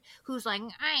Spud, who's like,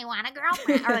 I want a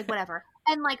girlfriend or like whatever.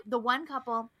 And like the one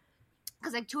couple,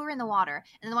 because like 2 are in the water, and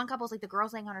then the one couple's like the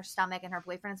girl's laying on her stomach, and her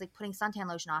boyfriend is like putting suntan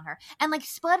lotion on her, and like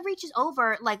Spud reaches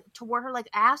over like toward her like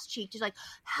ass cheek to like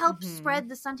help spread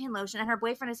the suntan lotion, and her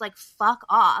boyfriend is like fuck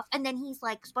off, and then he's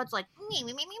like Spud's like me.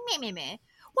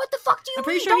 What the fuck do you? I'm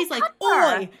pretty mean? sure Don't he's like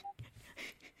oi.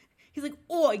 He's like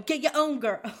oi, get your own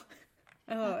girl.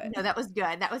 Oh. No, that was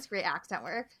good. That was great accent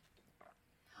work.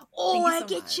 Oi, so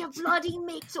get much. Your bloody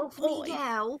mitts off me,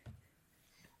 girl.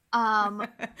 I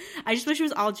just wish it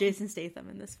was all Jason Statham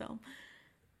in this film.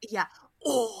 Yeah.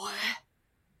 Oh,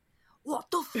 what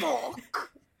the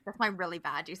fuck? That's my really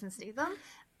bad Jason Statham.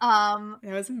 That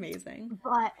was amazing.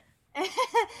 But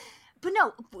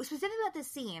no, specifically about this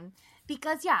scene,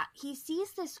 because he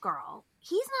sees this girl.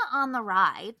 He's not on the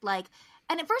ride, like,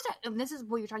 and at first, this is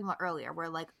what you were talking about earlier, where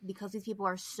like because these people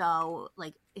are so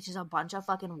like it's just a bunch of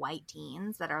fucking white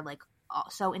teens that are like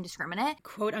so indiscriminate,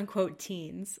 quote unquote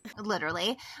teens,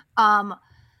 literally,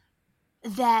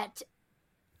 that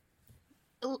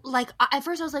like at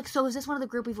first I was like, so is this one of the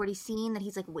group we've already seen that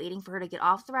he's like waiting for her to get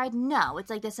off the ride? No, it's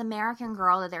like this American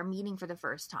girl that they're meeting for the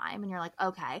first time, and you're like,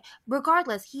 okay.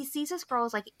 Regardless, he sees this girl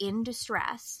is like in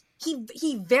distress.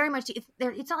 He very much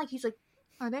it's not like he's like,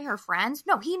 are they her friends?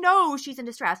 No, he knows she's in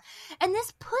distress. And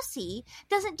this pussy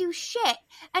doesn't do shit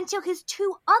until his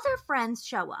 2 other friends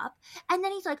show up. And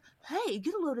then he's like, hey,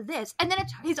 get a load of this. And then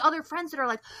it's his other friends that are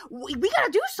like, we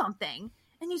gotta do something.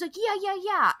 And he's like,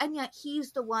 yeah. And yet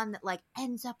he's the one that like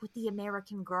ends up with the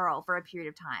American girl for a period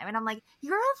of time. And I'm like,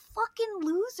 you're a fucking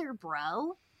loser,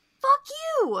 bro. Fuck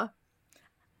you.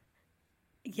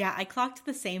 Yeah, I clocked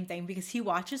the same thing because he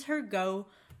watches her go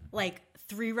like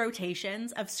 3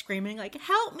 rotations of screaming like,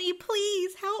 help me,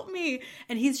 please, help me.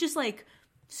 And he's just like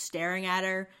staring at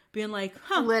her, being like,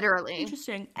 huh, literally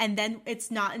interesting. And then it's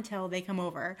not until they come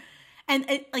over. And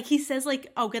like he says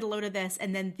like, oh, get a load of this.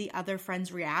 And then the other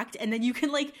friends react. And then you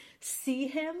can like see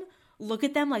him look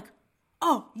at them like,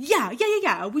 oh, yeah.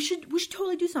 We should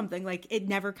totally do something. Like it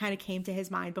never kind of came to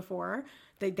his mind before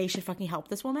that they should fucking help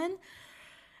this woman.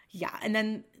 Yeah, and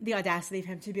then the audacity of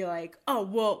him to be like, oh,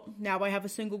 well, now I have a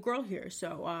single girl here,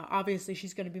 so obviously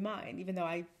she's going to be mine, even though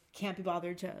I can't be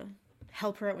bothered to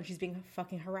help her out when she's being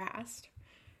fucking harassed.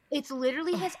 It's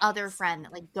literally his other friend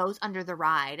that like goes under the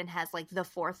ride and has like the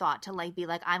forethought to like be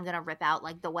like, I'm gonna rip out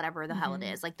like the whatever the hell it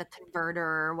is, like the converter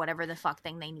or whatever the fuck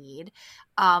thing they need.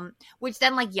 Which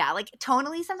then like, yeah, like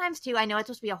tonally sometimes too, I know it's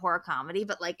supposed to be a horror comedy,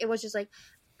 but like it was just like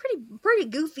pretty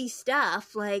goofy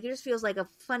stuff. Like it just feels like a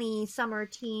funny summer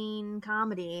teen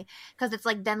comedy, because it's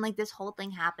like then like this whole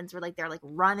thing happens where like they're like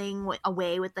running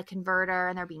away with the converter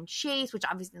and they're being chased, which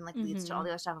obviously then like leads to all the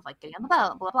other stuff of like getting on the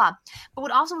boat, blah blah. But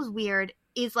what also was weird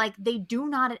is like they do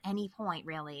not at any point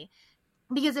really,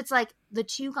 because it's like the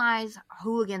two guys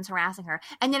hooligans harassing her,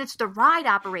 and then it's the ride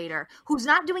operator who's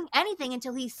not doing anything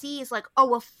until he sees like,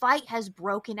 oh, a fight has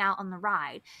broken out on the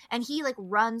ride, and he like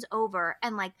runs over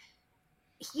and like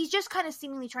he's just kind of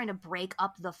seemingly trying to break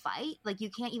up the fight. Like you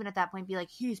can't even at that point be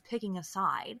like, he's picking a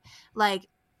side. Like,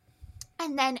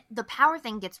 and then the power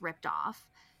thing gets ripped off.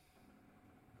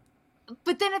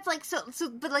 But then it's like,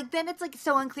 but like, then it's like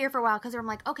so unclear for a while, because I'm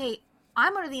like, okay,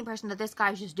 I'm under the impression that this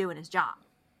guy's just doing his job.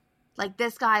 Like,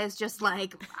 this guy is just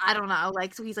like, I don't know,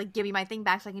 like, so he's like, give me my thing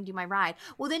back so I can do my ride.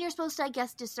 Well, then you're supposed to, I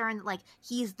guess, discern that, like,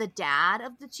 he's the dad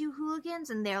of the two hooligans,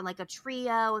 and they're like a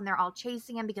trio, and they're all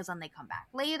chasing him because then they come back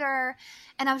later.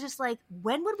 And I was just like,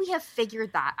 when would we have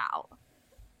figured that out?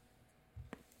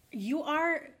 You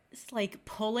are, like,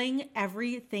 pulling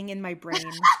everything in my brain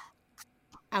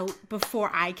out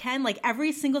before I can. Like,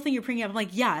 every single thing you're bringing up, I'm like,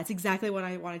 yeah, it's exactly what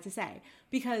I wanted to say.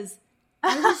 Because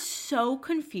I was so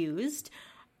confused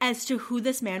as to who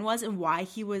this man was and why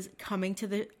he was coming to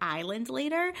the island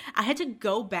later. I had to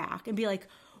go back and be like,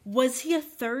 was he a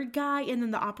third guy and then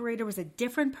the operator was a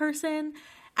different person?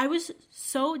 I was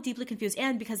so deeply confused.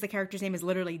 And because the character's name is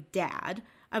literally Dad,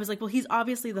 I was like, well, he's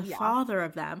obviously the father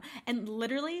of them. And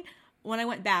literally, when I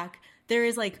went back, there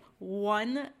is like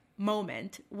one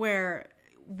moment where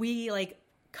we like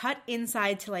cut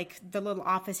inside to like the little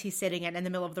office he's sitting in the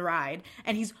middle of the ride.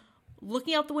 And he's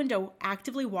looking out the window,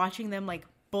 actively watching them like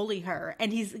bully her,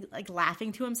 and he's like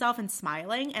laughing to himself and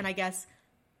smiling, and I guess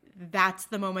that's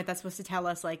the moment that's supposed to tell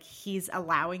us like he's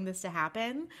allowing this to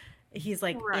happen. He's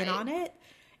like in on it.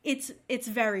 It's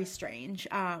very strange.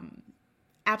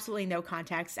 Absolutely no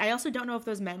context. I also don't know if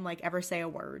those men like ever say a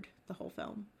word the whole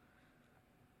film.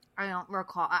 I don't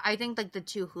recall. I think like the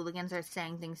two hooligans are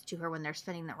saying things to her when they're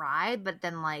spinning the ride, but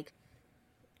then like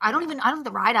I don't think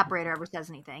the ride operator ever says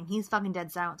anything. He's fucking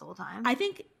dead silent the whole time. I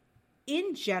think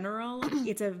in general,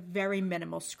 it's a very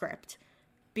minimal script,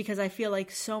 because I feel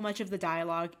like so much of the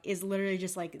dialogue is literally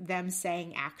just like them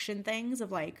saying action things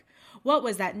of like, what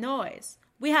was that noise?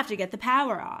 We have to get the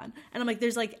power on. And I'm like,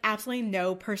 there's like absolutely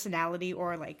no personality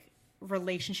or like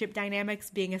relationship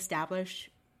dynamics being established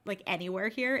like anywhere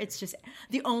here. It's just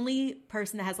the only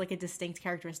person that has like a distinct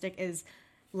characteristic is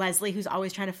Leslie, who's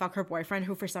always trying to fuck her boyfriend,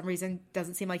 who for some reason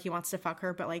doesn't seem like he wants to fuck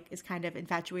her, but like is kind of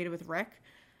infatuated with Rick.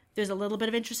 There's a little bit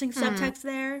of interesting subtext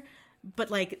there, but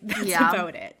like that's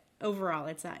about it. Overall,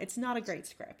 it's not a great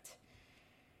script.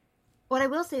 What I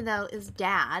will say though is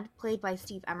Dad, played by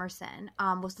Steve Emerson,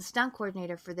 was the stunt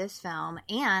coordinator for this film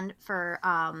and for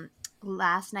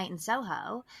Last Night in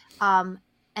Soho.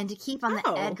 And to keep on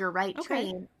the Edgar Wright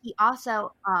train, he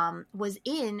also was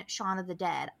in Shaun of the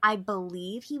Dead. I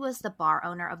believe he was the bar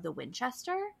owner of the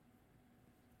Winchester.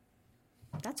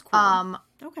 That's cool.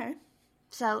 Okay.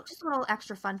 So just a little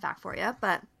extra fun fact for you,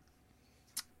 but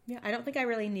yeah, I don't think I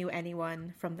really knew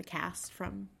anyone from the cast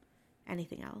from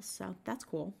anything else, so that's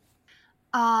cool.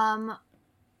 But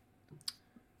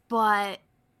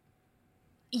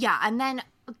yeah, and then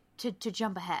to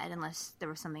jump ahead, unless there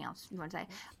was something else you want to say.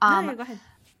 No, go ahead.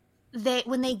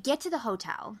 When they get to the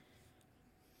hotel,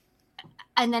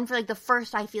 and then for like the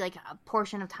first, I feel like a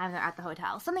portion of time they're at the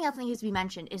hotel, something else that needs to be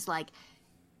mentioned is like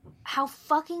how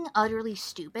fucking utterly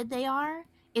stupid they are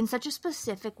in such a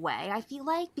specific way, I feel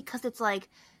like, because it's like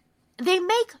they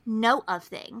make note of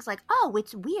things like, oh,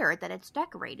 it's weird that it's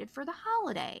decorated for the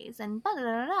holidays and blah, blah,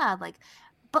 blah, blah. Like,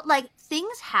 but like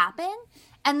things happen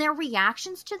and their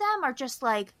reactions to them are just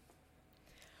like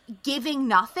giving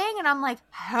nothing, and I'm like,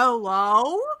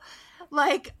 hello,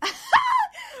 like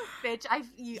bitch,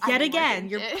 yet again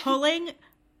you're pulling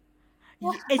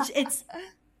it's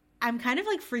I'm kind of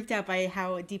like freaked out by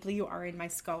how deeply you are in my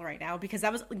skull right now, because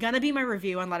that was gonna be my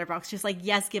review on Letterboxd. Just like,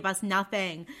 yes, give us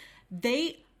nothing.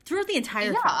 They throughout the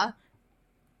entire film.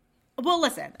 Well,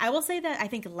 listen, I will say that I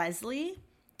think Leslie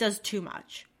does too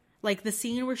much. Like the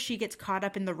scene where she gets caught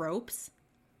up in the ropes,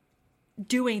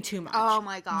 doing too much. Oh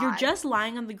my god! You're just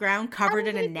lying on the ground covered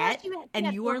in a net,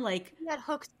 and you are like, she had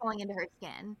hooks going into her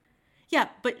skin. Yeah,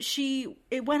 but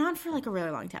it went on for like a really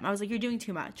long time. I was like, you're doing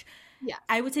too much. Yeah.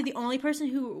 I would say the only person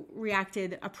who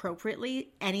reacted appropriately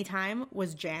anytime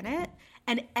was Janet,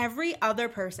 and every other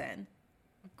person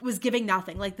was giving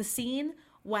nothing. Like the scene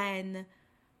when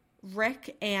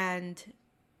Rick and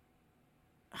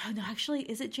no, actually,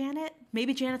 is it Janet?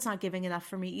 Maybe Janet's not giving enough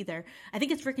for me either. I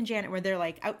think it's Rick and Janet where they're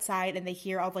like outside and they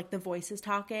hear all like the voices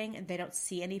talking and they don't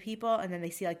see any people, and then they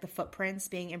see like the footprints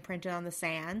being imprinted on the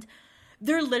sand.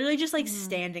 They're literally just like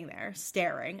standing there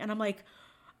staring, and I'm like,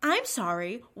 I'm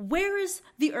sorry, where is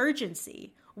the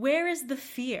urgency? Where is the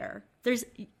fear? There's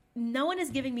no one is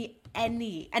giving me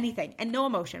anything and no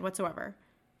emotion whatsoever.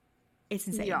 It's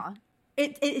insane. Yeah.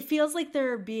 It feels like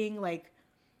they're being like,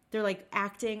 they're like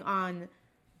acting on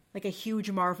like a huge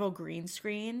Marvel green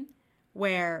screen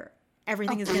where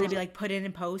everything is going to be like put in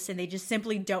post, and they just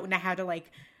simply don't know how to like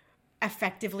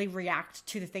effectively react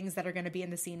to the things that are going to be in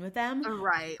the scene with them.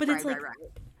 Right. But it's like,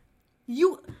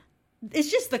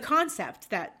 it's just the concept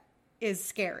that is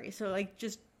scary. So like,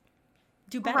 just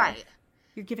do better. Right.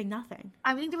 You're giving nothing.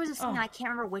 I think there was a scene, I can't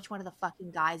remember which one of the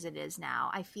fucking guys it is now.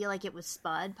 I feel like it was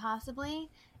Spud, possibly.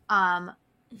 And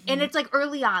it's like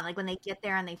early on, like when they get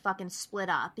there and they fucking split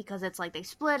up, because it's like they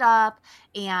split up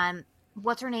and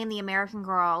what's her name, the American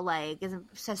girl, like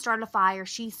has started a fire.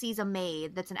 She sees a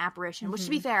maid that's an apparition, which to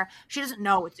be fair, she doesn't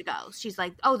know it's a ghost. She's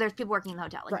like, oh, there's people working in the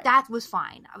hotel. Like that was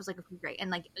fine. I was like, okay, great. And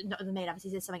like the maid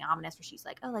obviously says something ominous where she's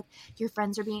like, oh, like your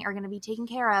friends are going to be taken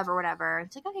care of or whatever.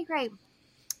 It's like, okay, great.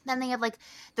 Then they have, like,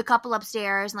 the couple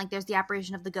upstairs, and, like, there's the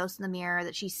apparition of the ghost in the mirror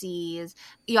that she sees.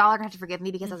 Y'all are going to have to forgive me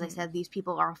because, as I said, these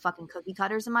people are fucking cookie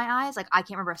cutters in my eyes. Like, I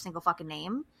can't remember a single fucking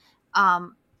name.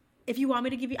 If you want me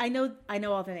to give you... I know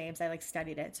all the names. I, like,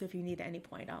 studied it. So if you need at any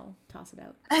point, I'll toss it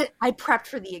out. I prepped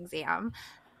for the exam.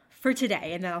 For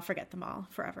today, and then I'll forget them all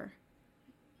forever.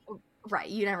 Right.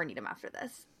 You never need them after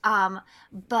this.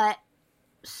 But...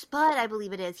 Spud, I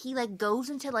believe it is, he, like,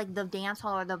 goes into, like, the dance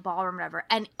hall or the ballroom or whatever,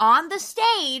 and on the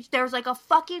stage, there's, like, a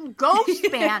fucking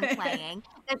ghost band playing.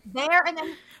 That's there, and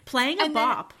then... Playing a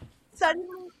bop. Suddenly,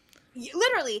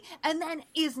 literally, and then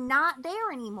is not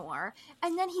there anymore,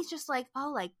 and then he's just like,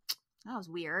 oh, like, that was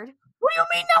weird. What do you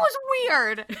mean that was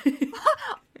weird?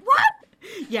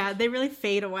 What? Yeah, they really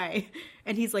fade away,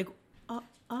 and he's like, oh,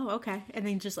 okay, and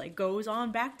then just, like, goes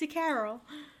on back to Carol.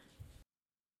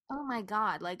 Oh my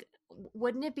god, like...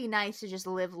 Wouldn't it be nice to just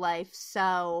live life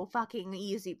so fucking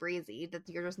easy breezy that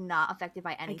you're just not affected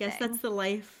by anything? I guess that's the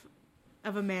life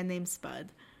of a man named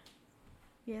Spud.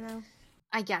 You know?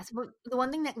 I guess. But the one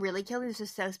thing that really killed me, this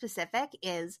is so specific,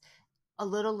 is a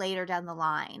little later down the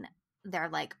line, they're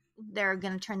like, they're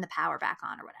going to turn the power back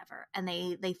on or whatever. And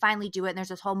they finally do it. And there's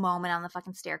this whole moment on the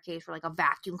fucking staircase where like a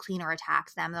vacuum cleaner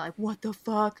attacks them. They're like, what the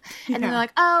fuck? And then they're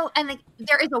like, oh, and like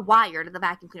there is a wire to the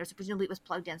vacuum cleaner. So presumably it was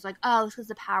plugged in. So like, oh, it's because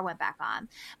the power went back on.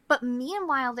 But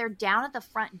meanwhile, they're down at the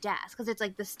front desk because it's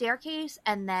like the staircase.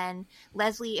 And then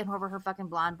Leslie and whoever her fucking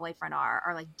blonde boyfriend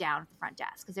are like down at the front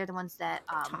desk because they're the ones that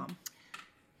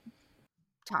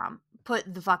Tom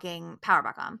put the fucking power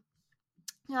back on.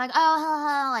 You're like,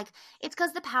 oh, like, it's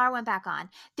because the power went back on.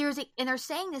 And they're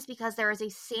saying this because there is a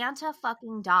Santa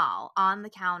fucking doll on the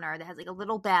counter that has, like, a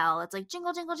little bell. It's like,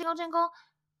 jingle, jingle, jingle, jingle.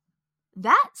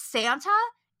 That Santa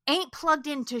ain't plugged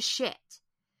into shit.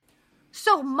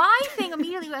 So my thing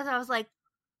immediately was, I was like,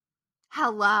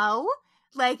 hello?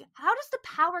 Like, how does the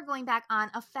power going back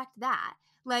on affect that?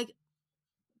 Like,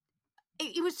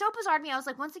 it was so bizarre to me. I was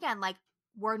like, once again, like,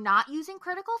 we're not using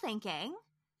critical thinking.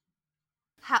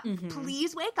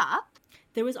 Please wake up.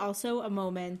 There was also a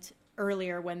moment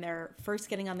earlier when they're first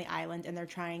getting on the island and they're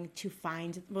trying to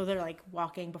find, well, they're like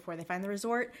walking before they find the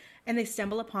resort, and they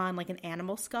stumble upon like an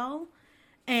animal skull,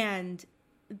 and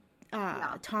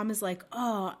Tom is like,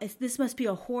 oh, this must be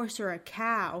a horse or a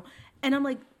cow, and I'm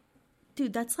like,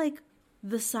 dude, that's like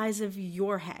the size of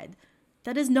your head.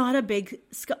 That is not a big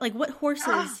skull. Like, what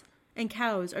horses and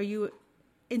cows are you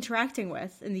interacting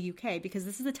with in the UK? Because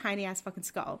this is a tiny ass fucking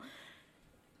skull.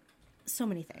 So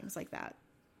many things like that.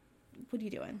 What are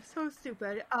you doing? So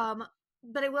stupid.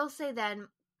 But I will say then,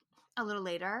 a little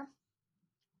later,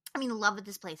 I mean, love that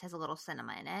this place has a little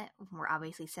cinema in it. We're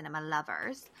obviously cinema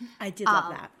lovers. I did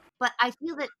love that. But I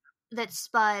feel that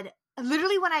Spud,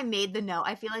 literally when I made the note,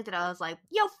 I feel like that I was like,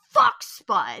 yo, fuck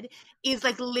Spud, is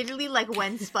like literally like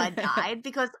when Spud died,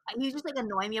 because he was just like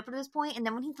annoying me up to this point. And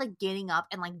then when he's like getting up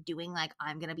and like doing like,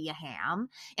 I'm gonna be a ham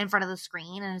in front of the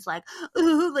screen, and it's like,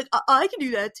 ooh, like I can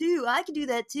do that too, I can do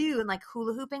that too, and like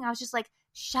hula hooping, I was just like,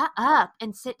 shut up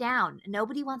and sit down,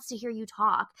 nobody wants to hear you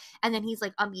talk. And then he's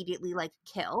like immediately like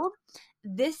killed.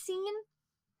 This scene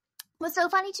was so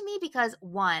funny to me because,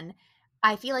 one,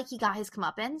 I feel like he got his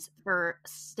comeuppance for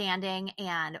standing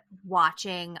and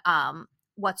watching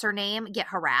what's her name get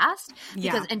harassed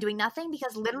Yeah. and doing nothing,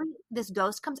 because literally this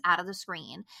ghost comes out of the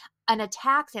screen and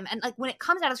attacks him, and like when it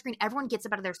comes out of the screen, everyone gets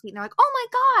up out of their seat and they're like, oh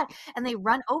my god, and they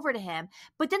run over to him,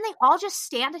 but then they all just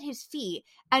stand at his feet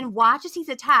and watch as he's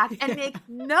attacked and make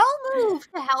no move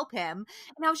to help him.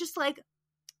 And I was just like,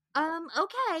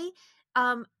 okay.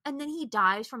 And then he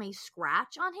dies from a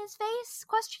scratch on his face,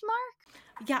 question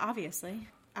mark. Yeah, obviously.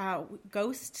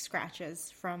 Ghost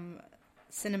scratches from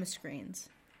cinema screens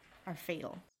are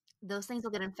fatal. Those things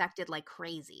will get infected like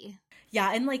crazy.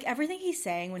 Yeah, and like everything he's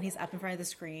saying when he's up in front of the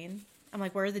screen, I'm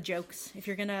like, where are the jokes? If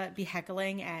you're gonna be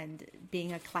heckling and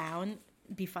being a clown,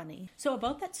 be funny. So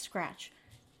about that scratch,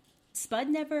 Spud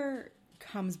never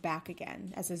comes back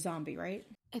again as a zombie, right?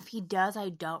 If he does, I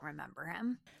don't remember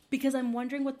him. Because I'm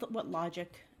wondering what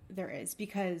logic there is.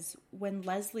 Because when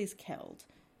Leslie's killed,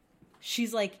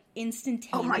 she's like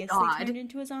instantaneously turned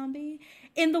into a zombie.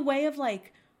 In the way of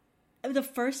like, the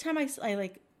first time I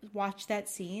like watched that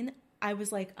scene, I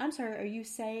was like, I'm sorry, are you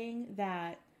saying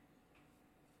that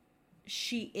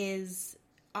she is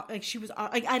like, she was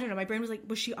like, I don't know, my brain was like,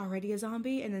 was she already a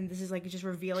zombie? And then this is like just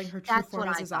revealing her true form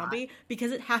as a zombie,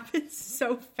 because it happens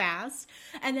so fast.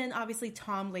 And then obviously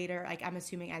Tom later, like I'm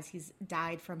assuming as he's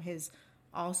died from his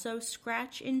also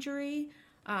scratch injury,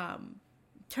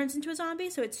 turns into a zombie.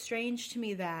 So it's strange to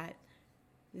me that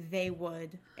they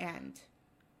would and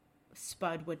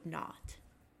Spud would not.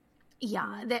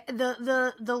 Yeah,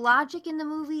 the logic in the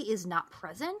movie is not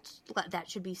present. That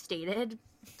should be stated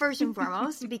first and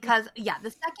foremost, because yeah,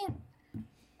 the second,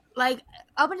 like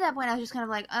up until that point, I was just kind of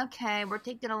like, okay, we're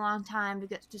taking a long time to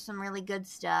get to some really good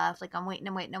stuff. Like I'm waiting,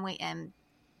 and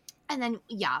then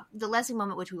yeah, the Leslie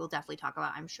moment, which we will definitely talk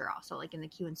about, I'm sure, also like in the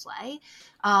Q and Slay,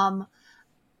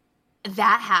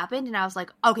 that happened, and I was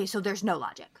like, okay, so there's no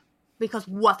logic. Because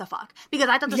what the fuck? Because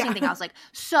I thought the same thing. I was like,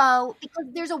 so, because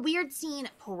there's a weird scene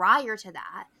prior to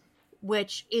that,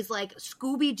 which is like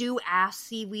Scooby-Doo ass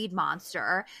seaweed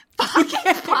monster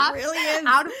fucking pops really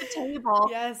out of the table.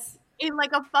 Yes. In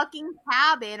like a fucking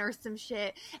cabin or some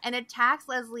shit, and attacks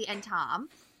Leslie and Tom.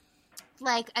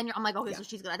 Like, and I'm like, okay, so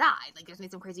she's gonna die. Like, there's gonna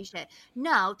be some crazy shit.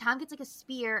 No, Tom gets like a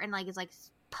spear and like is like,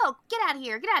 poke, get out of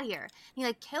here. And he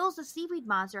like kills the seaweed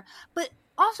monster, but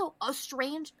also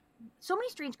so many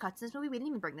strange cuts in this movie. We didn't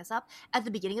even bring this up at the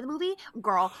beginning of the movie.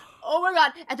 Girl, oh my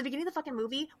god. At the beginning of the fucking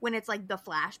movie, when it's like the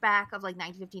flashback of like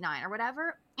 1959 or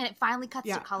whatever, and it finally cuts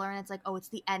to color and it's like, oh, it's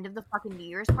the end of the fucking New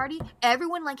Year's party.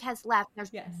 Everyone like has left.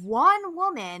 There's one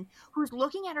woman who's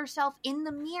looking at herself in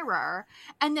the mirror,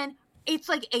 and then it's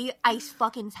like a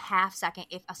fucking half second,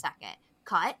 if a second,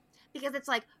 cut. Because it's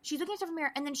like, she's looking at herself in the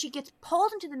mirror, and then she gets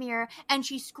pulled into the mirror, and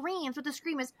she screams, but the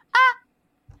scream is, ah!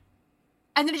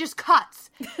 And then it just cuts.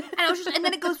 And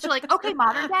then it goes to like, okay,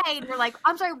 modern day. And you're like,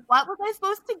 I'm sorry, what was I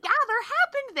supposed to gather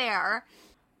happened there?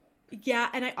 Yeah,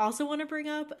 and I also want to bring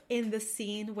up in the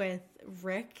scene with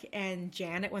Rick and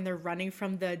Janet when they're running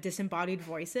from the disembodied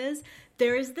voices,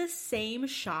 there is this same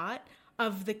shot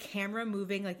of the camera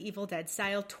moving like Evil Dead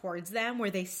style towards them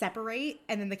where they separate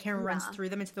and then the camera runs through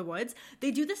them into the woods.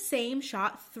 They do the same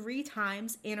shot 3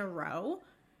 times in a row.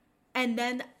 And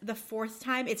then the 4th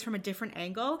time, it's from a different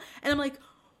angle. And I'm like,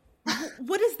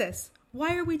 what is this?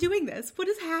 Why are we doing this? What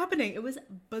is happening? It was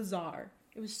bizarre.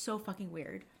 It was so fucking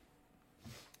weird.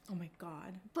 Oh my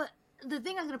god. But the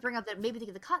thing I was going to bring up that made me think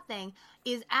of the cut thing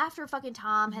is after fucking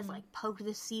Tom has like poked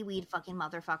this seaweed fucking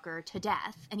motherfucker to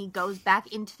death, and he goes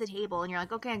back into the table, and you're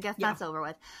like, okay, I guess that's over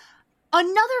with.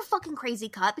 Another fucking crazy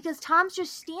cut, because Tom's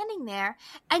just standing there,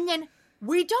 and then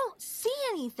we don't see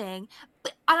anything.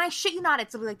 And I shit you not,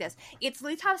 it's literally like this. It's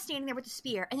literally Tom standing there with the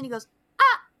spear, and then he goes,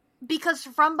 ah! Because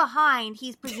from behind,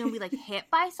 he's presumably like hit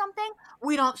by something.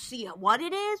 We don't see what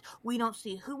it is. We don't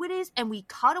see who it is. And we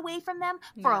cut away from them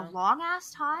for a long ass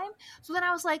time. So then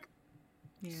I was like,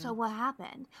 so what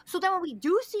happened? So then when we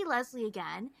do see Leslie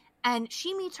again, and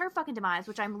she meets her fucking demise,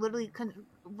 which I'm literally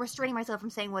restraining myself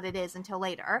from saying what it is until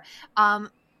later.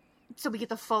 So we get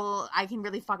the full, I can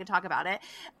really fucking talk about it.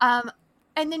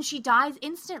 And then she dies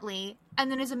instantly,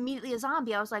 and then is immediately a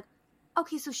zombie. I was like,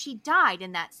 okay, so she died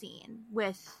in that scene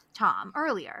with Tom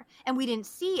earlier, and we didn't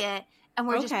see it, and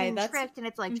we're just being tricked, and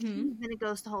it's like, she's been a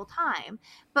ghost the whole time.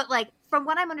 But like, from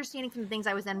what I'm understanding from the things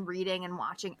I was then reading and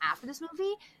watching after this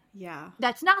movie,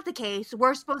 that's not the case.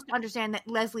 We're supposed to understand that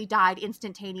Leslie died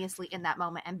instantaneously in that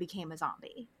moment and became a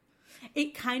zombie.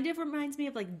 It kind of reminds me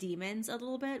of like Demons a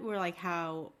little bit, where like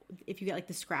how if you get like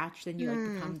the scratch, then you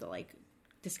like become the like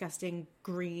disgusting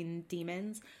green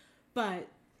demons. But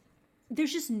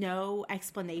there's just no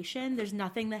explanation. There's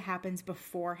nothing that happens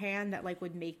beforehand that like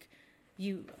would make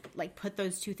you like put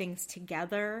those two things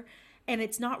together. And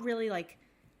it's not really like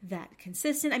that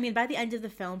consistent. I mean, by the end of the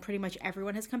film, pretty much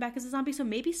everyone has come back as a zombie, so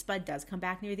maybe Spud does come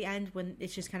back near the end when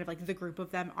it's just kind of like the group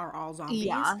of them are all zombies.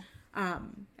 Yeah.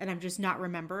 And I'm just not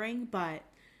remembering, but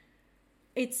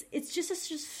it's just a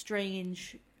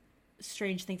strange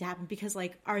thing to happen, because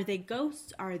like, are they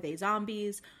ghosts? Are they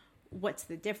zombies? What's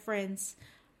the difference?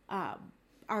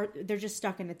 They're just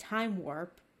stuck in a time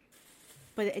warp,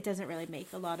 but it doesn't really make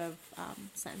a lot of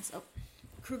sense. Oh,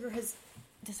 Kruger has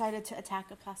decided to attack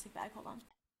a plastic bag. Hold on.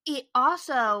 It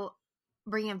also,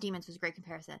 bringing up demons was a great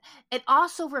comparison. It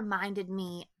also reminded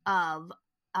me of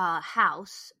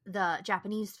House, the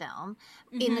Japanese film,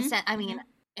 in the sense, I mean,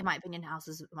 in my opinion, House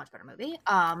is a much better movie.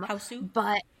 Houseu?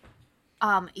 But,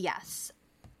 yes.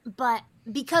 But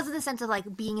because of the sense of,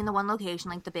 like, being in the one location,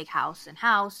 like the big house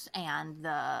and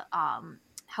the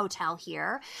hotel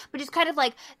here, but it's kind of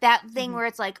like that thing where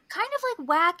it's like kind of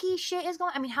like wacky shit is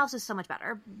going. I mean, House is so much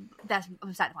better. That's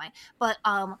beside the point. But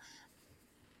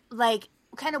like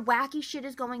kind of wacky shit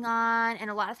is going on, and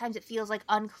a lot of times it feels like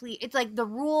unclear. It's like the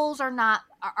rules are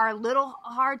a little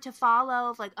hard to follow.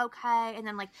 Of like, okay, and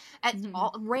then like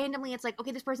randomly it's like,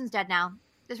 okay, this person's dead now.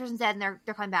 This person's dead, and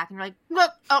they're coming back, and you're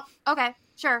like, oh, okay,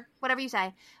 sure, whatever you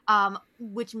say.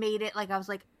 Which made it like I was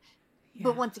like. Yeah.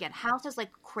 But once again, House has like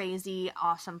crazy,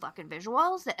 awesome fucking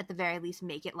visuals that at the very least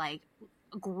make it like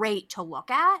great to look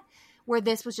at. Where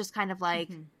this was just kind of like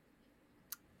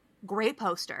great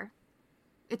poster.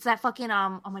 It's that fucking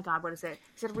oh my god, what is it?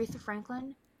 Is it Aretha Franklin?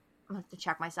 I'm gonna have to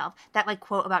check myself. That like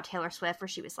quote about Taylor Swift where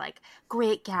she was like,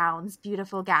 "Great gowns,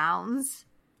 beautiful gowns."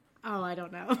 Oh, I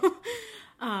don't know.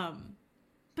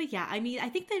 But yeah, I mean, I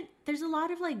think that there's a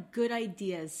lot of like good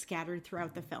ideas scattered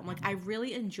throughout the film. Like I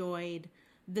really enjoyed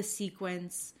the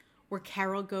sequence where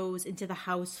Carol goes into the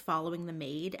house following the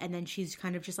maid, and then she's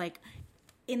kind of just like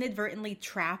inadvertently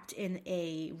trapped in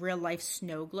a real life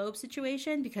snow globe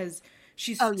situation because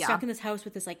she's stuck in this house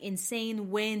with this like insane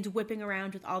wind whipping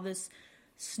around with all this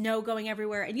snow going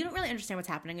everywhere, and you don't really understand what's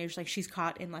happening. You're just like, she's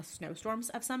caught in like snowstorms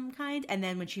of some kind, and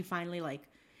then when she finally like,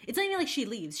 it's not even like she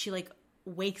leaves, she like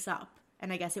wakes up,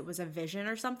 and I guess it was a vision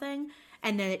or something,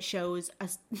 and then it shows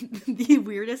us the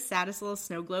weirdest, saddest little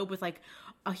snow globe with like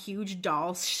a huge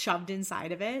doll shoved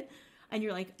inside of it, and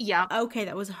you're like, yeah, okay,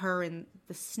 that was her in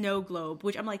the snow globe,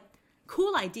 which I'm like,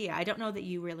 cool idea. I don't know that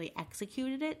you really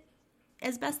executed it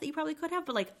as best that you probably could have,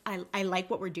 but like I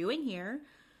like what we're doing here.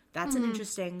 That's an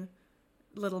interesting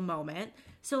little moment.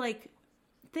 So like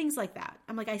things like that,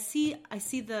 I'm like, I see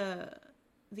the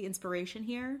inspiration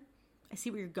here. I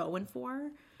see what you're going for,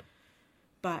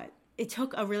 but it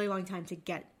took a really long time to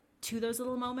get to those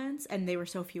little moments, and they were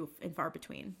so few and far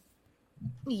between.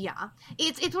 Yeah,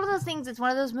 it's one of those things. It's one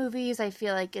of those movies. I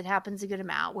feel like it happens a good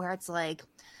amount where it's like,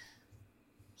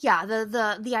 yeah,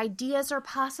 the ideas are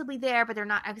possibly there, but they're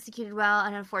not executed well,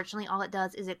 and unfortunately, all it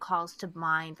does is it calls to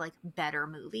mind like better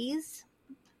movies,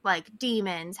 like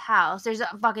Demons, House. There's a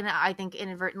fucking, I think,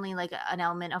 inadvertently like an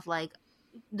element of like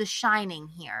The Shining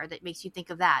here that makes you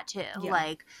think of that too,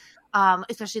 like.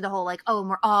 Especially the whole like, oh, and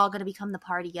we're all gonna become the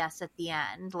party guests at the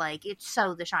end. Like it's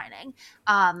so The Shining,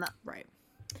 right?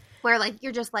 Where like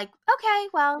you're just like, okay,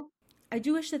 well, I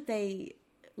do wish that they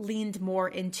leaned more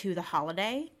into the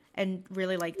holiday and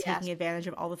really like taking advantage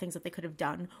of all the things that they could have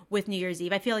done with New Year's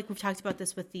Eve. I feel like we've talked about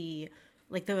this with the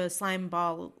slime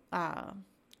ball. Oh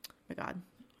my god,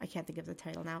 I can't think of the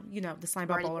title now. You know, the slime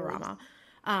ball Bolorama.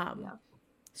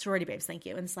 Sorority Babes, thank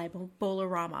you. And the slime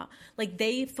Bolorama. Like,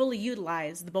 they fully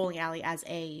utilize the bowling alley as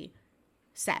a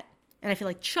set. And I feel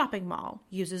like Shopping Mall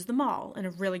uses the mall in a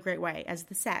really great way as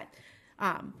the set.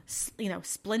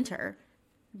 Splinter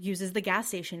uses the gas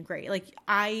station great. Like,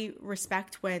 I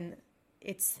respect when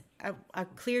it's a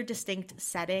clear, distinct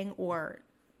setting or,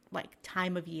 like,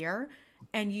 time of year,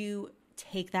 and you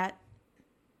take that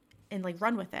and, like,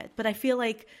 run with it. But I feel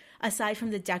like, aside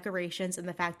from the decorations and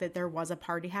the fact that there was a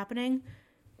party happening,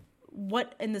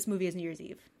 what in this movie is New Year's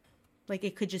Eve? Like,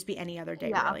 it could just be any other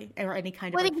day, really, or any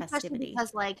kind of like, festivity.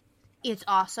 Because, like, it's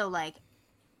also like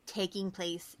taking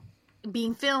place,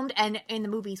 being filmed, and in the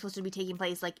movie supposed to be taking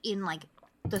place like in like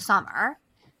the summer.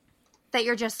 That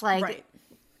you're just like,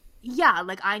 yeah,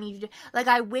 like I need to, like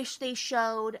I wish they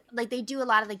showed, like they do a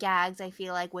lot of the gags. I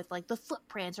feel like with like the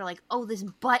footprints or like, oh, this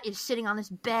butt is sitting on this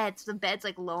bed, so the bed's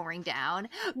like lowering down,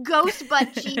 ghost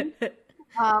butt cheeks.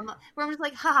 Where I'm just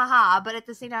like, ha ha ha, but at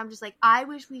the same time, I'm just like, I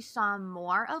wish we saw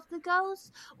more of the ghosts,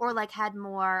 or like had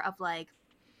more of like,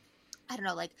 I don't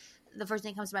know, like the first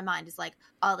thing that comes to my mind is like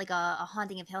a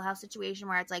Haunting of Hill House situation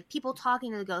where it's like people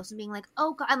talking to the ghosts and being like,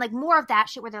 oh god, and like more of that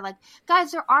shit where they're like,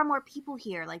 guys, there are more people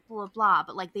here, like blah blah blah,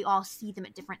 but like they all see them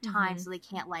at different times, so they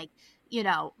can't like you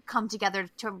know, come together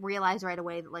to realize right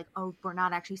away that, like, oh, we're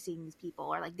not actually seeing these people,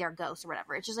 or like they're ghosts or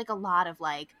whatever. It's just like a lot of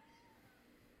like,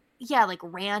 yeah, like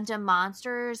random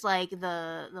monsters, like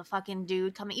the fucking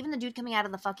dude coming, even the dude coming out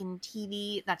of the fucking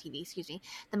the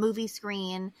movie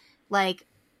screen, like,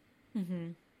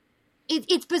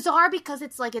 it's bizarre because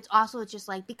it's like, it's just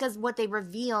like, because what they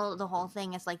reveal the whole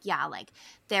thing is like, yeah, like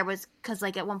there was, because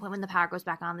like at one point when the power goes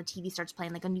back on, the TV starts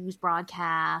playing like a news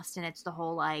broadcast, and it's the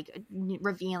whole like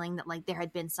revealing that like there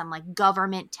had been some like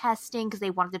government testing because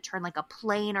they wanted to turn like a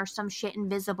plane or some shit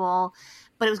invisible,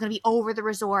 but it was going to be over the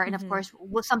resort, and of course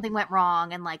something went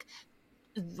wrong, and like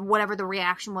whatever the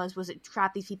reaction was it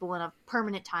trapped these people in a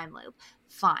permanent time loop.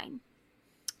 Fine.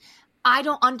 I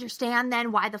don't understand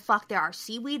then why the fuck there are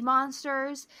seaweed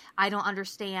monsters. I don't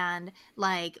understand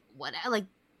like why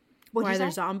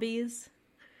there's zombies.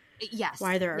 Yes.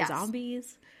 Why there are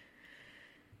zombies.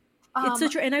 It's so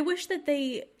true. And I wish that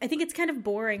I think it's kind of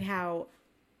boring how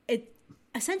it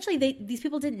essentially these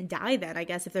people didn't die then, I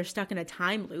guess, if they're stuck in a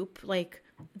time loop. Like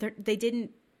they didn't,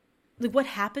 like, what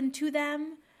happened to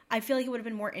them? I feel like it would have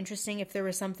been more interesting if there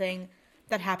was something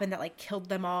that happened that like killed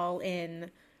them all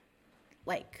in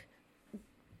like,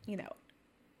 you know,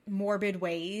 morbid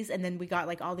ways, and then we got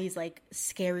like all these like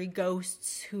scary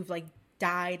ghosts who've like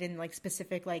died in like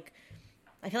specific, like,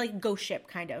 I feel like Ghost Ship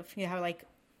kind of, you know, how like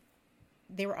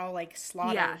they were all like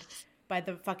slaughtered by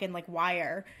the fucking like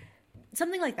wire,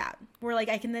 something like that, where like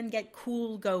I can then get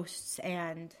cool ghosts,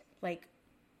 and like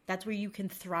that's where you can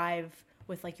thrive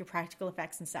with like your practical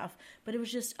effects and stuff. But it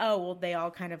was just, oh well, they all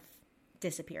kind of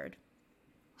disappeared.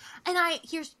 And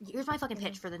here's my fucking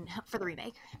pitch for the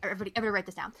remake. Everybody write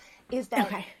this down. Is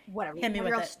that whatever? Hit me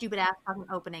with it. Stupid ass fucking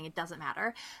opening. It doesn't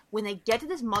matter. When they get to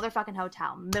this motherfucking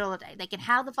hotel, middle of the day, they can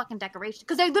have the fucking decorations,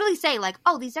 because they literally say like,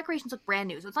 "Oh, these decorations look brand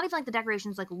new." So it's not even like the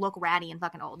decorations like look ratty and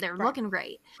fucking old. They're looking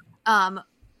great.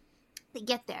 They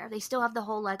get there. They still have the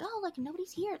whole like, "Oh, like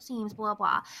nobody's here. It seems blah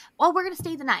blah." Well, we're gonna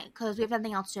stay the night because we have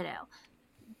nothing else to do.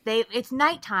 It's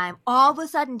nighttime. All of a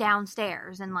sudden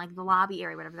downstairs in like the lobby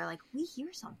area, whatever, they're like, we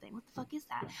hear something. What the fuck is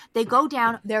that? They go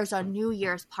down. There's a New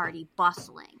Year's party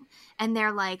bustling, and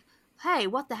they're like, hey,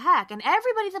 what the heck? And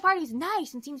everybody at the party is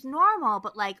nice and seems normal,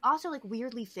 but like also like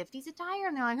weirdly 50s attire.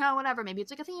 And they're like, oh, whatever. Maybe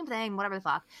it's like a theme thing, whatever the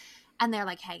fuck. And they're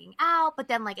like hanging out, but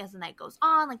then like as the night goes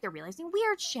on, like they're realizing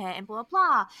weird shit and blah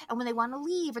blah. And when they want to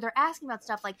leave or they're asking about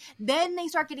stuff, like then they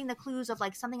start getting the clues of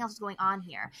like something else is going on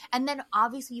here. And then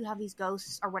obviously you have these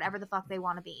ghosts or whatever the fuck they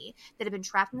want to be that have been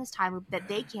trapped in this time loop that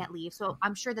they can't leave. So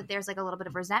I'm sure that there's like a little bit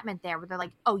of resentment there where they're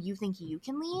like, oh, you think you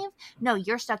can leave? No,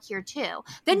 you're stuck here too.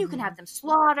 Then you can have them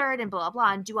slaughtered and blah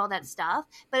blah and do all that stuff.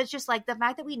 But it's just like the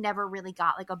fact that we never really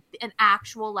got like an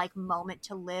actual like moment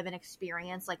to live and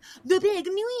experience like the big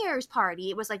New Year's party.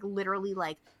 It was like literally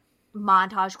like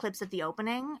montage clips at the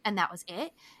opening, and that was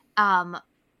it. And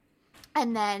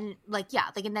then like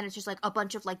and then it's just like a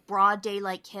bunch of like broad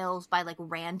daylight kills by like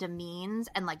random means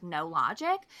and like no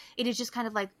logic. It is just kind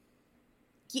of like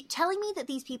telling me that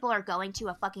these people are going to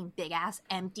a fucking big ass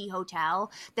empty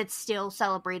hotel that's still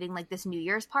celebrating like this New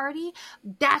Year's party.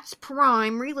 That's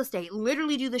prime real estate.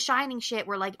 Literally do the Shining shit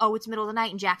where like, oh, it's middle of the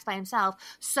night and Jack's by himself.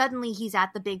 Suddenly he's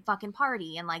at the big fucking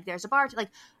party and like there's a bar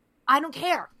like, I don't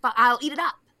care, but I'll eat it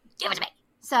up. Give it to me.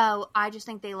 So I just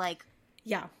think they like,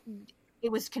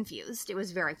 it was confused. It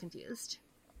was very confused.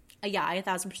 Yeah, I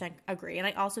 1,000% agree. And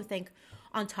I also think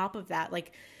on top of that,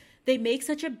 like they make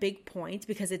such a big point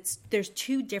because there's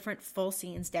two different full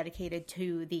scenes dedicated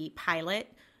to the pilot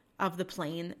of the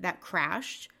plane that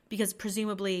crashed, because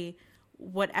presumably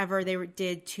whatever they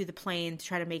did to the plane to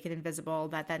try to make it invisible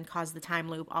that then caused the time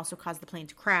loop also caused the plane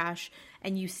to crash.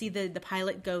 And you see the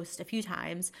pilot ghost a few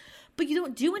times, but you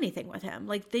don't do anything with him.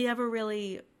 Like they never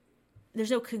really, there's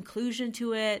no conclusion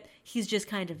to it. He's just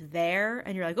kind of there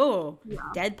and you're like, oh,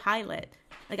 dead pilot.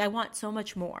 Like I want so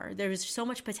much more. There's so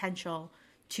much potential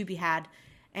to be had.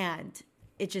 And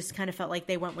it just kind of felt like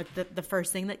they went with the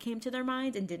first thing that came to their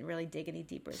mind and didn't really dig any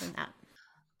deeper than that.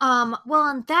 Well,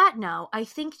 on that note, I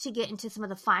think to get into some of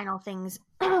the final things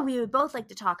we would both like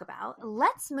to talk about,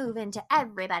 let's move into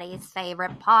everybody's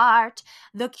favorite part,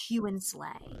 the Q and Slay.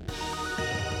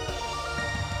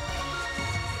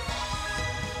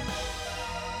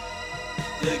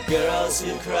 The girls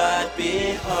who cried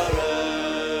be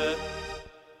horror.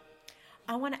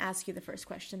 I want to ask you the first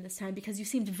question this time because you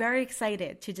seemed very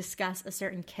excited to discuss a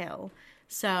certain kill.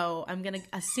 So I'm going to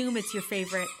assume it's your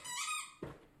favorite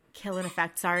kill in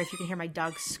effect. Sorry if you can hear my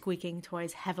dog squeaking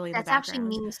toys heavily in the background. That's actually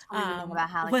me screaming about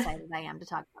how excited I am to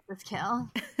talk about this kill.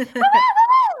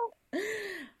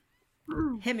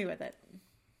 Hit me with it.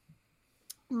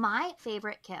 My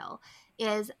favorite kill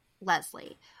is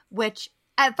Leslie, which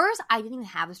At first, I didn't even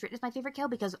have this written as my favorite kill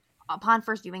because upon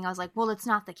first viewing, I was like, well, it's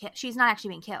not the kill. She's not actually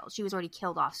being killed. She was already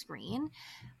killed off screen,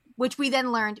 which we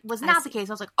then learned was not the case.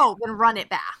 I was like, oh, then run it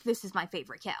back. This is my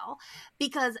favorite kill.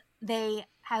 Because they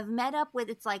have met up with,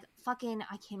 it's like fucking,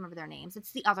 I can't remember their names.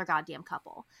 It's the other goddamn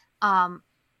couple.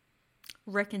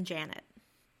 Rick and Janet.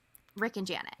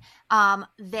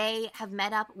 They have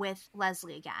met up with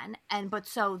Leslie again, but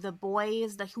so the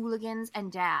boys, the hooligans,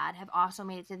 and Dad have also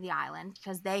made it to the island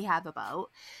because they have a boat,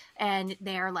 and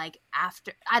they're like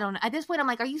after. I don't know. At this point, I'm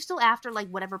like, are you still after like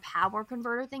whatever power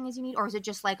converter thing is you need, or is it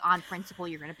just like on principle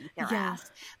you're gonna beat their ass?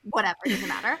 Whatever, it doesn't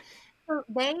matter. So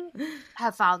they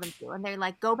have followed them through, and they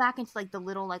like go back into like the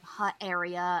little like hut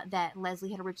area that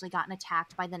Leslie had originally gotten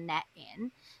attacked by the net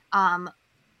in.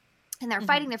 And they're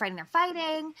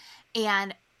fighting,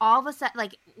 and all of a sudden,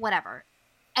 like, whatever.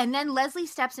 And then Leslie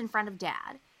steps in front of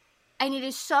Dad, and it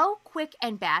is so quick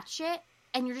and batshit,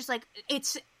 and you're just like,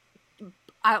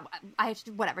 I have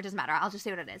to, whatever, it doesn't matter, I'll just say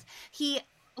what it is. He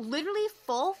literally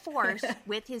full force,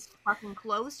 with his fucking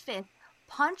closed fist,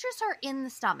 punches her in the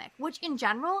stomach, which in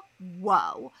general,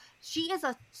 whoa. She is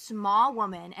a small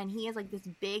woman, and he is, like, this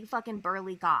big fucking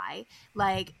burly guy,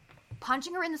 like,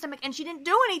 punching her in the stomach, and she didn't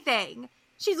do anything.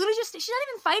 She's literally she's not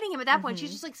even fighting him at that point.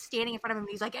 She's just like standing in front of him and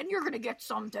he's like, and you're going to get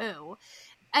some too.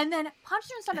 And then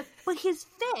punches her in the stomach. But his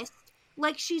fist,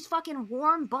 like she's fucking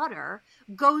warm butter,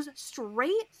 goes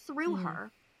straight through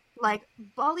her. Like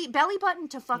belly button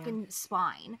to fucking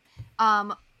spine.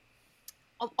 All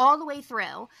the way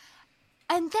through.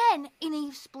 And then in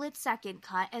a split second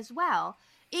cut as well,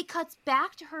 it cuts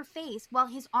back to her face while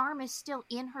his arm is still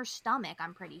in her stomach,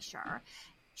 I'm pretty sure.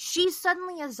 She's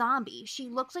suddenly a zombie. She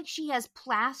looks like she has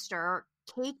plaster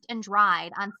caked and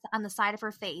dried on the side of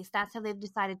her face. That's how they've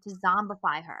decided to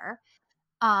zombify her.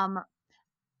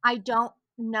 I don't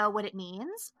know what it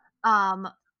means.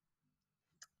 But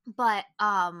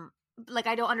like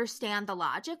I don't understand the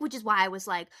logic, which is why I was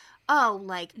like, oh,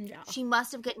 like she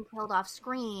must have gotten killed off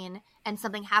screen and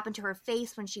something happened to her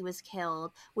face when she was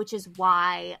killed, which is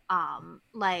why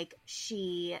like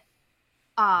she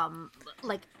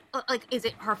like is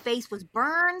it her face was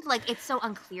burned? Like it's so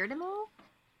unclear to me.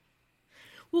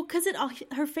 Well, because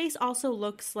her face also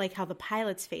looks like how the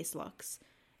pilot's face looks,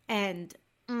 and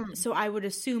so I would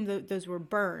assume that those were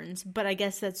burns, but I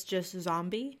guess that's just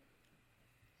zombie.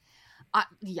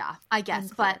 Yeah, I guess.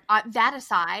 Unclear. But that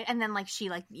aside, and then like she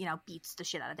like beats the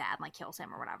shit out of Dad and like kills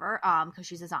him or whatever, because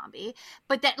she's a zombie.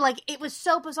 But that like it was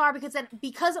so bizarre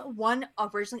because one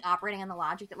originally operating on the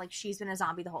logic that like she's been a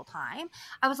zombie the whole time.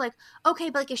 I was like, okay,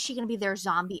 but like is she gonna be their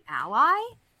zombie ally?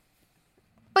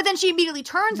 But then she immediately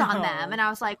turns on them, and I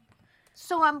was like,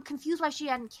 so I'm confused why she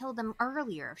hadn't killed them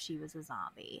earlier if she was a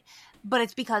zombie. But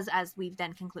it's because, as we've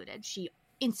then concluded, she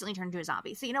instantly turned into a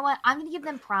zombie. So you know what? I'm going to give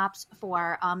them props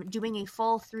for doing a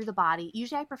full through the body.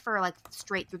 Usually I prefer like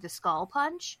straight through the skull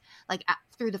punch, like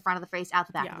through the front of the face, out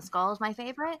the back of the skull is my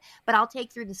favorite. But I'll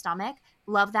take through the stomach.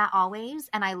 Love that always.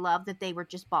 And I love that they were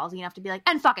just ballsy enough to be like,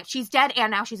 and fuck it, she's dead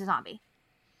and now she's a zombie.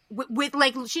 With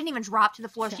like, she didn't even drop to the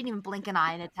floor. She didn't even blink an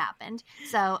eye and it's happened.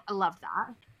 So I love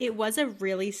that. It was a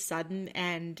really sudden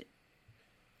and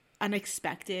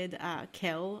unexpected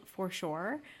kill for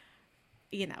sure.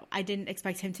 I didn't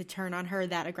expect him to turn on her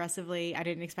that aggressively. I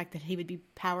didn't expect that he would be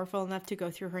powerful enough to go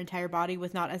through her entire body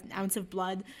with not an ounce of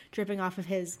blood dripping off of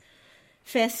his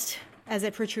fist as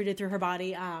it protruded through her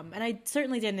body. And I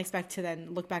certainly didn't expect to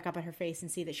then look back up at her face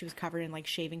and see that she was covered in like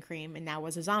shaving cream and now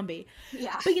was a zombie.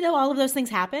 Yeah. But all of those things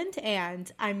happened, and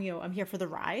I'm here for the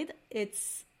ride. It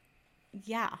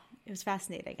was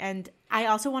fascinating. And I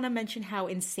also want to mention how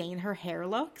insane her hair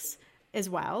looks as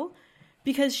well.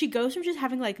 Because she goes from just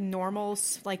having, like, normal,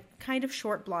 like, kind of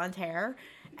short blonde hair,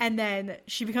 and then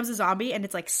she becomes a zombie, and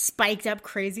it's, like, spiked up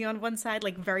crazy on one side,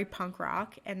 like, very punk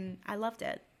rock, and I loved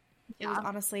it. It was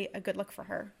honestly a good look for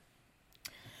her.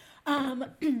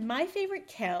 My favorite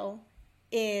kill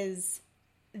is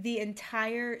the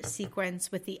entire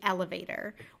sequence with the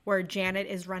elevator, where Janet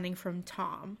is running from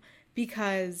Tom,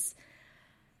 because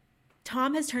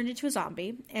Tom has turned into a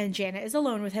zombie, and Janet is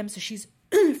alone with him, so she's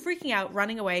freaking out,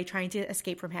 running away, trying to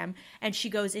escape from him, and she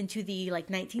goes into the like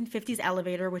 1950s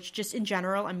elevator, which just in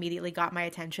general immediately got my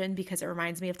attention because it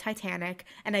reminds me of Titanic,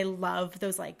 and I love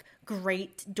those like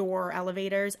great door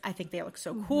elevators. I think they look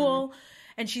so cool.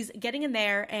 And she's getting in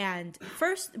there, and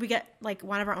first we get like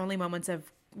one of our only moments of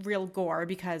real gore,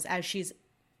 because as she's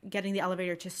getting the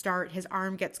elevator to start, his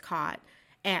arm gets caught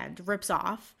and rips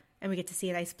off, and we get to see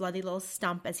a nice bloody little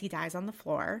stump as he dies on the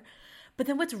floor. But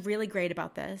then what's really great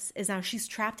about this is now she's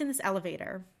trapped in this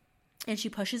elevator, and she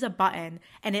pushes a button,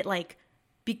 and it like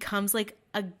becomes like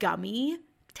a gummy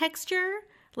texture,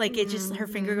 Like it just, her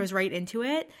finger goes right into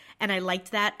it. And I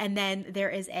liked that. And then there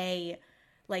is a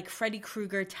like Freddy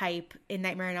Krueger type in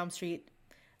Nightmare on Elm Street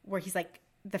where he's like,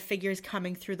 the figure's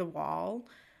coming through the wall.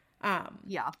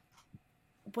 Yeah.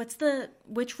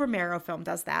 Which Romero film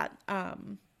does that?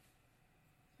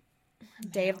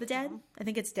 Day of the Dead? I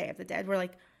think it's Day of the Dead. Where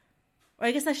like, or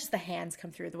I guess that's just the hands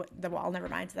come through the wall. Never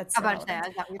mind. That's about to say,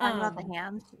 I thought we were talking about the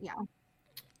hands. Yeah.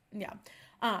 Yeah.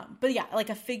 But yeah, like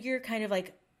a figure kind of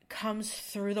like comes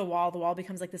through the wall. The wall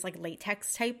becomes like this like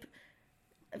latex type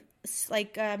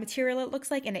like material it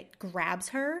looks like, and it grabs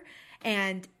her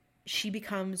and she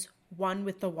becomes one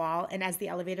with the wall. And as the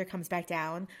elevator comes back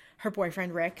down, her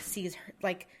boyfriend Rick sees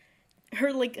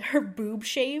her boob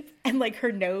shape and like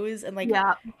her nose and like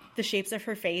the shapes of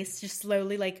her face just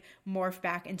slowly like morph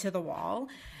back into the wall.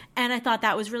 And I thought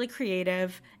that was really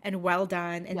creative and well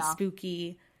done and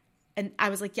spooky. And I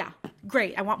was like, yeah,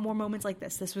 great. I want more moments like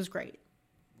this. This was great.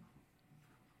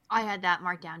 I had that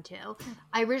marked down too.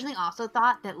 I originally also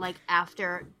thought that like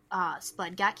after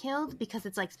Spud got killed, because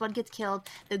it's like Spud gets killed,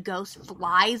 the ghost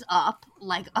flies up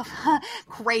like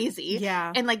crazy,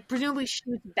 and like presumably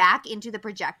shoots back into the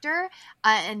projector,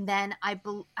 and then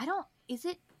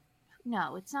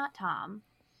no, it's not Tom.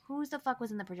 Who the fuck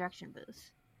was in the projection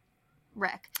booth?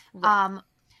 Rick.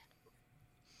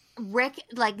 Rick,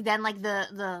 like, then, like,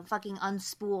 the fucking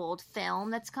unspooled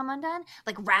film that's come undone,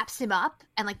 like, wraps him up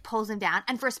and, like, pulls him down.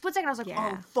 And for a split second, I was like,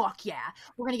 oh, fuck yeah.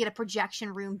 We're gonna get a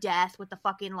projection room death with the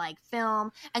fucking, like,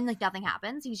 film. And, like, nothing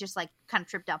happens. He's just, like, kind of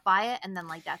tripped up by it. And then,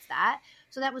 like, that's that.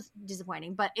 So that was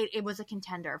disappointing. But it was a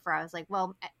contender for, I was like,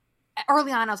 well,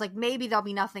 early on, I was like, maybe there'll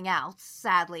be nothing else,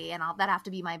 sadly. And that'd have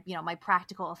to be my, my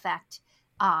practical effect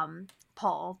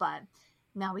poll. But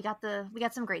no, we got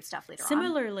some great stuff later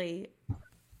on.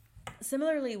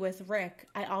 Similarly with Rick,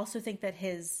 I also think that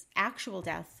his actual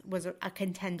death was a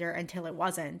contender until it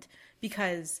wasn't,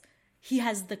 because he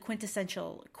has the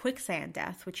quintessential quicksand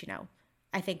death, which,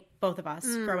 I think both of us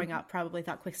growing up probably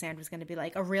thought quicksand was going to be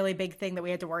like a really big thing that we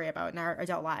had to worry about in our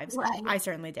adult lives. Right. I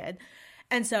certainly did.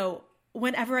 And so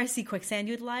whenever I see quicksand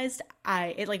utilized,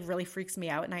 it like really freaks me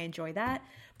out and I enjoy that.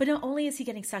 But not only is he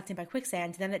getting sucked in by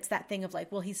quicksand, then it's that thing of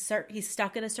like, well, he's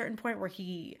stuck at a certain point where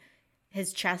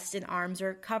his chest and arms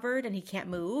are covered and he can't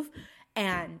move.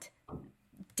 And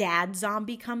dad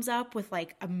zombie comes up with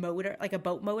like a motor, like a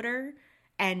boat motor,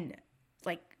 and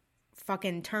like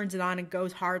fucking turns it on and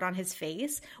goes hard on his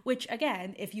face. Which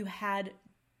again, if you had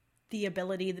the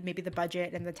ability, maybe the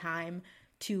budget and the time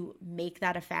to make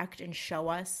that effect and show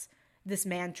us this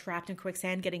man trapped in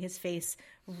quicksand getting his face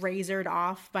razored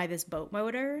off by this boat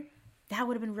motor, that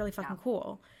would have been really fucking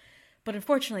cool. But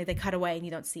unfortunately, they cut away and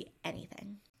you don't see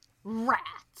anything.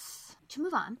 Rats. To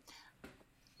move on,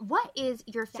 what is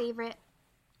your favorite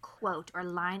quote or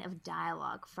line of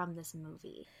dialogue from this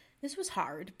movie? This was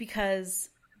hard because,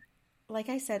 like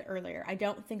I said earlier, I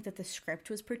don't think that the script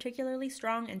was particularly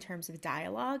strong in terms of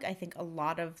dialogue. I think a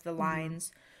lot of the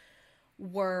lines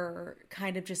were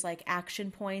kind of just like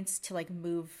action points to like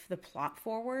move the plot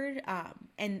forward.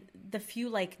 And the few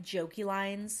like jokey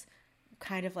lines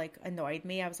kind of like annoyed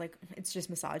me. I was like, it's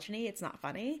just misogyny. It's not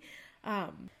funny.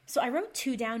 So I wrote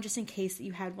 2 down just in case that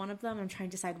you had one of them. I'm trying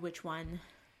to decide which one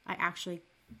I actually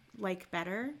like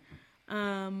better.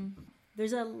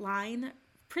 There's a line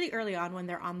pretty early on when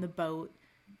they're on the boat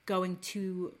going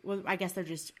to, well, I guess they're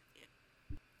just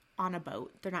on a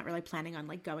boat. They're not really planning on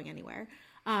like going anywhere.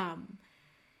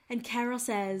 And Carol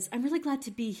says, I'm really glad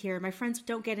to be here. My friends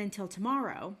don't get in till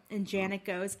tomorrow. And Janet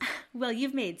goes, well,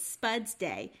 you've made Spud's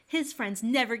day. His friends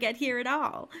never get here at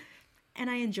all. And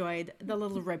I enjoyed the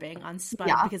little ribbing on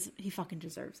Spud because he fucking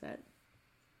deserves it.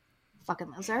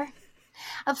 Fucking loser.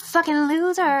 A fucking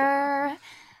loser.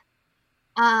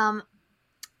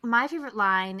 My favorite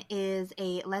line is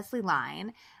a Leslie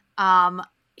line.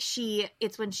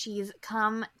 It's when she's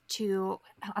come to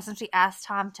essentially ask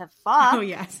Tom to fuck. Oh,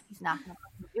 yes. He's not going to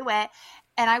do it.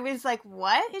 And I was like,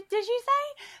 what did she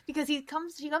say? Because she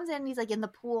comes in and he's like in the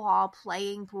pool hall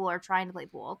playing pool or trying to play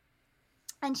pool.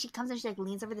 And she comes in, she like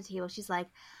leans over the table. She's like,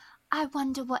 I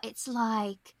wonder what it's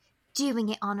like doing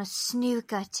it on a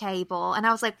snooker table. And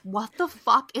I was like, what the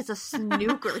fuck is a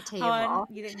snooker table? Oh,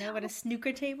 you didn't know what a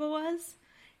snooker table was?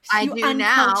 I do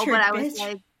now, but I was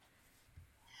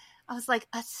like,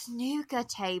 a snooker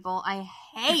table. I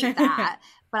hate that,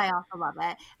 but I also love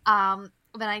it.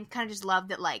 But I kind of just love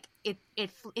that, like, it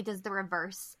does the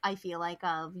reverse, I feel like,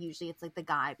 of usually it's like the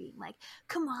guy being like,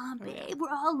 come on, babe, we're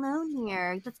all alone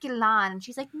here. Let's get it on. And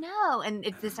she's like, no. And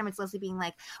this time it's Leslie being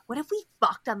like, what if we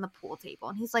fucked on the pool table?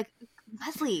 And he's like,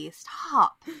 Leslie,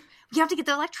 stop. You have to get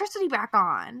the electricity back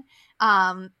on.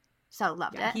 So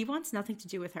loved it. He wants nothing to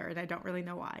do with her, and I don't really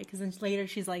know why. Because then later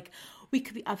she's like, we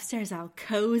could be upstairs all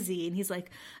cozy. And he's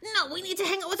like, no, we need to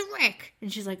hang out with Rick.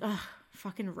 And she's like, ugh,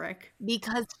 fucking Rick.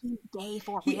 Because he's gay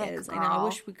for He Rick, is. girl. I know. I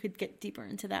wish we could get deeper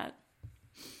into that.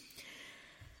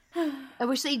 I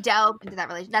wish they delved into that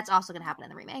relationship. That's also going to happen in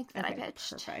the remake that I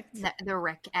pitched. Perfect. The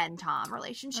Rick and Tom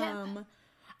relationship.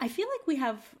 I feel like we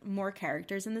have more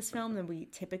characters in this film than we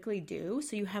typically do.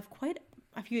 So you have quite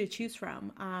a few to choose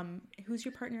from. Who's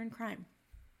your partner in crime?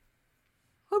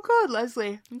 Oh, God,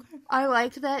 Leslie. Okay. I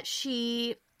liked that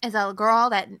she is a girl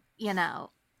that, you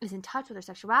know, is in touch with her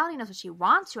sexuality, knows what she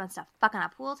wants to fuck on a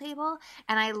pool table.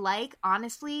 And I like,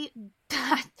 honestly,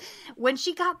 that when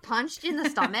she got punched in the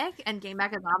stomach and came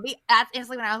back a zombie, that's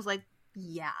instantly when I was like,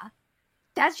 yeah,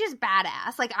 that's just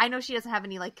badass. Like, I know she doesn't have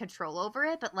any, like, control over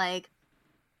it, but, like,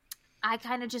 I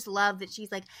kind of just love that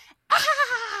she's like,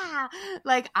 ah,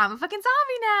 like, I'm a fucking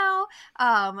zombie now.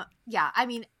 Yeah, I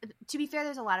mean, to be fair,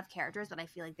 there's a lot of characters, but I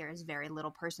feel like there is very little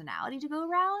personality to go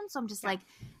around. So I'm just like,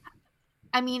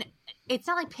 I mean, it's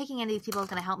not like picking any of these people is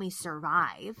going to help me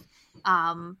survive.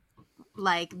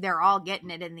 Like, they're all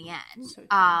getting it in the end. So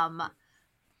I'm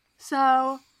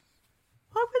going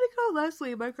to go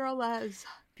Leslie, my girl Les.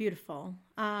 Beautiful.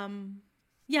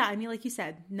 Yeah, I mean, like you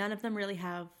said, none of them really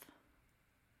have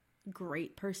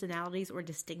great personalities or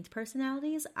distinct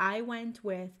personalities. I went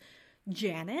with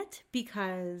Janet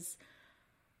because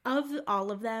of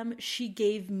all of them, she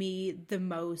gave me the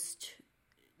most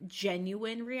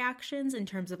genuine reactions in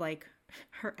terms of like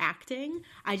her acting.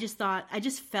 I just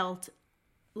felt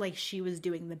like she was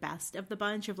doing the best of the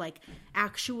bunch of like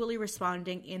actually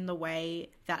responding in the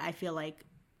way that I feel like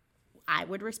I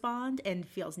would respond and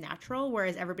feels natural,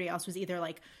 whereas everybody else was either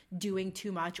like doing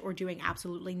too much or doing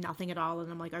absolutely nothing at all. And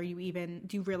I'm like,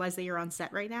 do you realize that you're on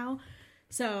set right now?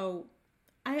 So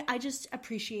I just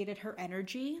appreciated her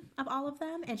energy of all of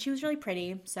them, and she was really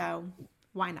pretty, so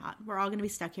why not? We're all going to be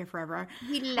stuck here forever.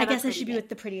 I guess I should be with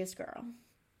the prettiest girl.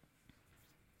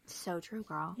 So true,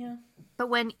 girl. Yeah. But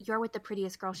when you're with the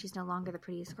prettiest girl, she's no longer the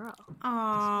prettiest girl.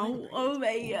 Oh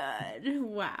my God.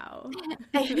 Wow.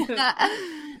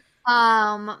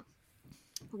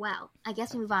 Well, I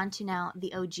guess we move on to now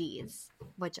the OGs,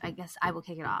 which I guess I will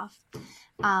kick it off.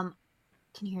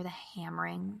 Can you hear the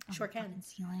hammering? Sure can. The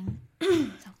ceiling.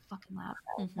 It's so fucking loud.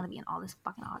 I want to be in all this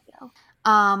fucking audio.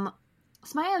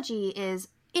 So my OG is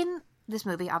in this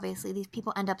movie. Obviously, these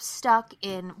people end up stuck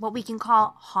in what we can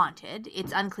call haunted.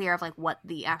 It's unclear of like what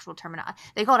the actual terminology.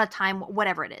 They call it a time,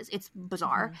 whatever it is. It's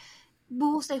bizarre. Mm-hmm.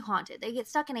 We'll say haunted. They get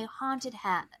stuck in a haunted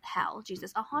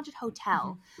a haunted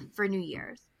hotel for New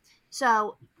Year's.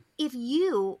 So if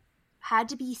you had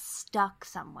to be stuck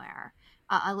somewhere,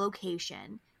 a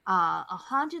location, a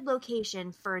haunted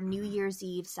location for a New Year's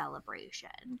Eve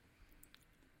celebration,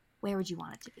 where would you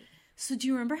want it to be? So do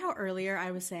you remember how earlier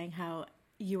I was saying how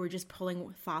you were just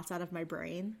pulling thoughts out of my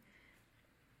brain?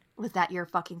 Was that your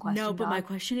fucking question? No, but my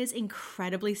question is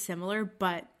incredibly similar,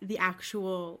 but the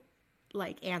actual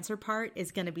like answer part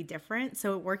is going to be different.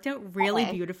 So it worked out really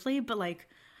beautifully, but like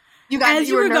as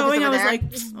you were going, I was like,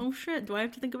 oh shit, do I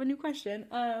have to think of a new question?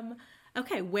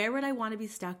 Okay, where would I want to be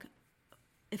stuck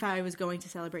if I was going to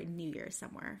celebrate New Year's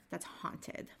somewhere that's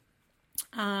haunted?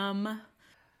 I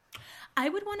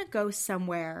would want to go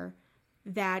somewhere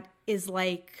that is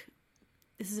like,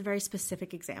 this is a very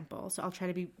specific example, so I'll try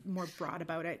to be more broad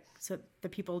about it so the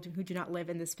people who do not live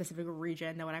in this specific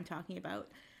region know what I'm talking about.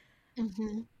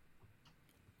 Mm-hmm.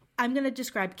 I'm going to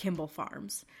describe Kimball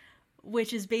Farms,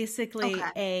 which is basically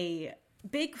a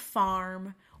big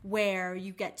farm where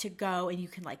you get to go and you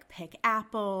can like pick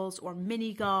apples or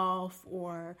mini golf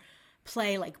or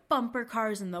play like bumper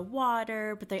cars in the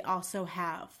water, but they also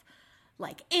have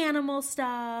like animal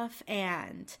stuff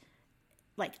and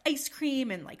like ice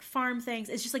cream and like farm things.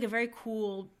 It's just like a very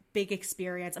cool big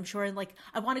experience. I'm sure like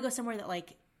I want to go somewhere that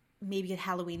like maybe at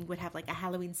Halloween would have like a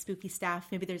Halloween spooky stuff.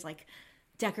 Maybe there's like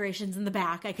decorations in the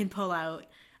back I can pull out.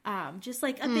 Just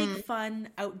like a big fun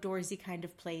outdoorsy kind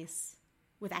of place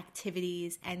with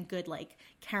activities and good like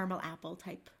caramel apple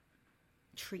type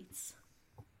treats.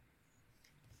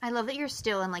 I love that you're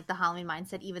still in like the Halloween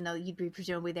mindset, even though you'd be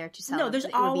presumably there to celebrate. No, there's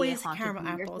always caramel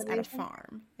apples at a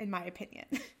farm, in my opinion.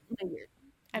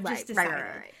 I've just decided.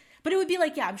 Right. But it would be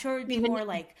like, yeah, I'm sure it would be more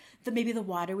like maybe the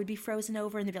water would be frozen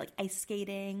over and there'd be like ice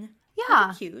skating.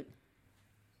 Yeah. Cute.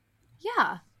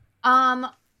 Yeah.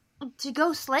 To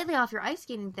go slightly off your ice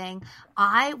skating thing,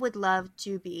 I would love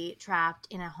to be trapped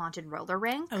in a haunted roller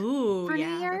rink. Oh, for yeah,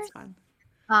 New Year's. that's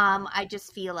I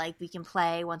just feel like we can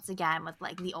play once again with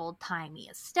like the old timey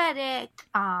aesthetic.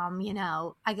 You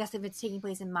know, I guess if it's taking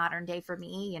place in modern day for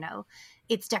me, you know,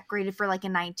 it's decorated for like a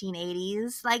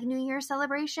 1980s like New Year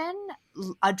celebration.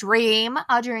 A dream.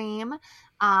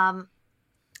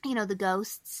 You know, the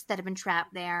ghosts that have been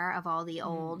trapped there of all the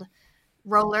old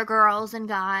roller girls and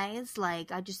guys.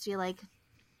 Like, I just feel like,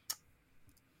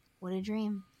 what a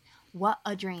dream. What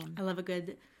a dream. I love a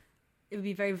good, it would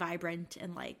be very vibrant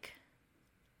and like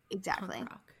exactly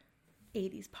punk rock,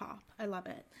 80s pop. I love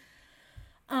it.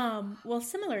 Well,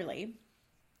 similarly,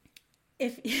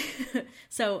 if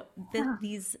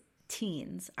these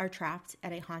teens are trapped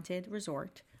at a haunted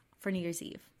resort for New Year's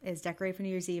Eve. It is decorated for New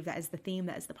Year's Eve. That is the theme.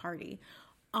 That is the party.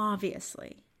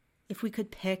 Obviously, if we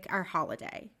could pick our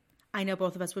holiday, I know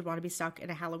both of us would want to be stuck in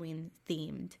a Halloween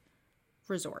themed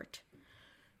resort.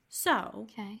 So,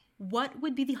 what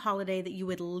would be the holiday that you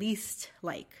would least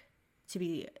like to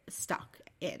be stuck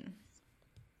in?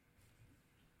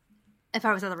 If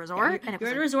I was at the resort? You're at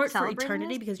a resort for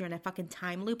eternity because you're in a fucking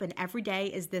time loop and every day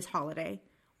is this holiday.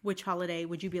 Which holiday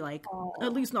would you be like,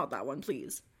 at least not that one,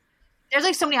 please? There's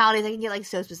like so many holidays I can get like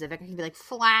so specific. I can be like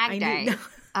Flag Day.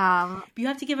 But you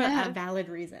have to give a valid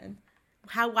reason.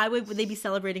 Why would they be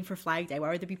celebrating for Flag Day? Why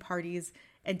would there be parties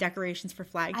and decorations for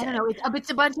Flag Day? I don't know. It's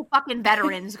a bunch of fucking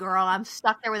veterans, girl. I'm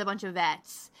stuck there with a bunch of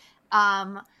vets.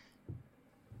 Not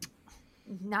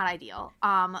ideal.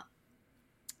 But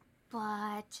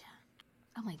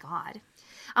oh my god.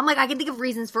 I'm like, I can think of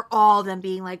reasons for all of them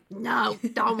being like, no,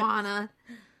 don't wanna.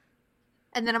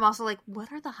 And then I'm also like, what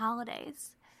are the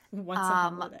holidays? What's a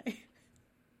holiday?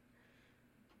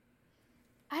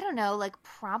 I don't know, like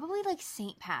probably like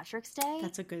St. Patrick's Day.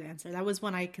 That's a good answer. That was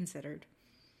one I considered.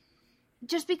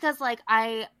 Just because like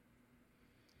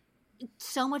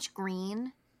so much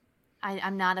green.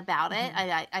 I'm not about it.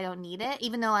 I don't need it.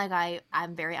 Even though like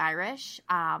I'm very Irish.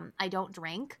 I don't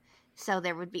drink. So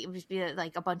it would be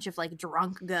like a bunch of like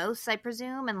drunk ghosts, I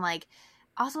presume. And like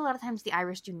also a lot of times the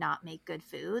Irish do not make good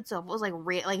food. So if it was like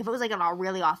if it was like a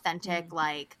really authentic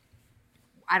like,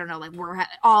 I don't know, like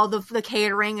all the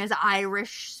catering is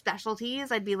Irish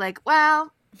specialties, I'd be like,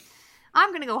 well,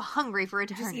 I'm gonna go hungry for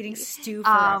eternity. Just eating stew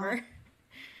forever.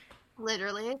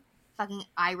 Literally, fucking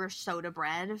Irish soda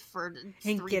bread for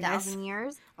 3,000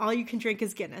 years. All you can drink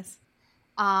is Guinness.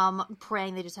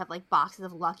 Praying they just have like boxes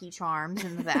of Lucky Charms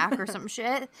in the back or some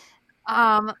shit.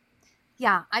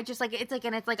 Yeah, I just like it's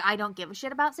like I don't give a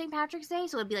shit about St. Patrick's Day,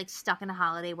 so it'd be like stuck in a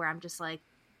holiday where I'm just like,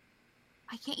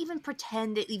 I can't even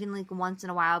pretend it even like once in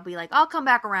a while be like, I'll come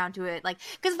back around to it. Like,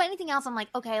 because if anything else, I'm like,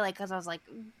 okay, like, because I was like,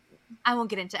 I won't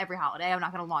get into every holiday. I'm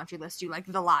not going to laundry list you like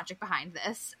the logic behind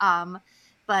this.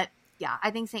 But yeah,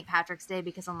 I think St. Patrick's Day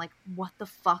because I'm like, what the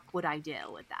fuck would I do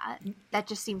with that? That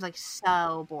just seems like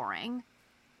so boring.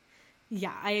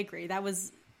 Yeah, I agree. That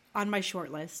was on my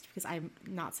short list because I'm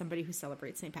not somebody who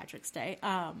celebrates St. Patrick's Day.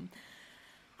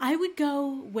 I would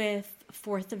go with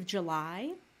 4th of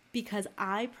July because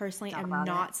I personally am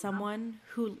not someone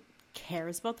who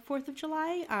cares about the 4th of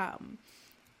July.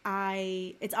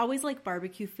 It's always like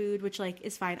barbecue food, which like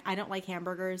is fine. I don't like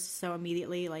hamburgers, so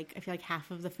immediately like I feel like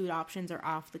half of the food options are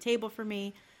off the table for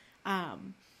me.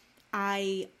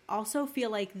 I also feel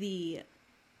like the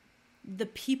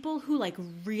people who like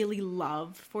really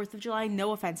love 4th of July,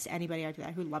 no offense to anybody out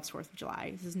there who loves 4th of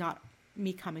July. This is not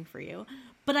me coming for you.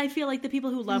 But I feel like the people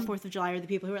who love 4th of July are the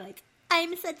people who are like,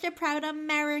 I'm such a proud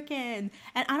American.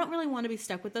 And I don't really want to be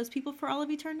stuck with those people for all of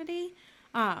eternity.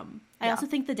 I also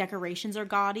think the decorations are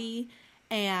gaudy.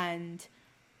 And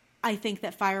I think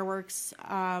that fireworks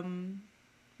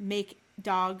make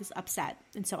dogs upset.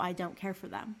 And so I don't care for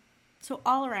them. So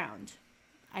all around,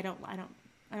 I don't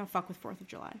fuck with 4th of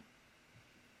July.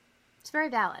 It's very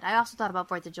valid. I also thought about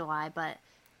 4th of July, but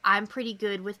I'm pretty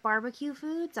good with barbecue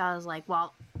foods. I was like,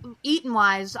 well, eating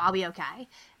wise, I'll be okay.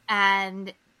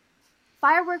 And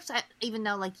fireworks, even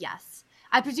though, like, yes.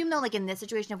 I presume, though, like, in this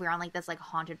situation, if we're on, like, this, like,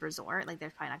 haunted resort, like,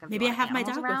 there's probably not going to be Maybe I have my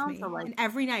dog around, with me. so, like, and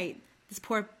every night, this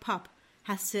poor pup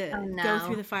has to go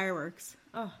through the fireworks.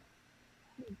 Oh.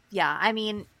 Yeah, I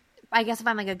mean, I guess if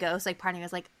I'm, like, a ghost, like, part of me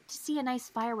was like, to see a nice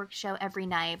fireworks show every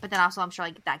night, but then also I'm sure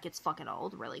like that gets fucking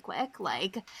old really quick.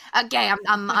 Like, okay,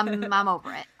 I'm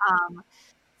over it.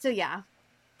 So yeah,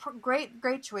 great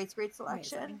choice, great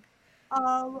selection.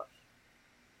 Oh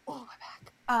my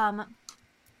back.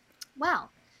 Well,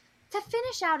 to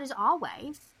finish out as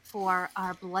always for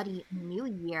our Bloody New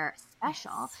Year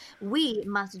special, we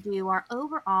must do our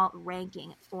overall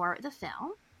ranking for the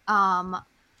film. Alex,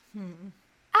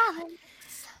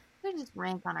 we're just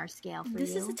rank on our scale for this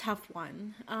you. This is a tough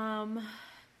one. I'm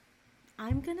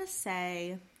gonna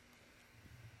say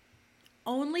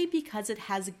only because it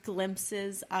has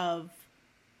glimpses of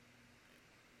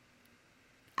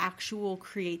actual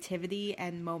creativity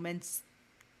and moments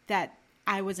that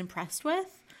I was impressed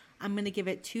with. I'm going to give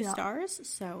it 2 stars,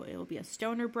 so it'll be a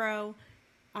stoner bro.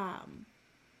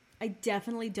 I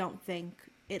definitely don't think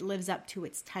it lives up to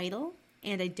its title,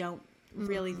 and I don't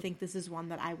really think this is one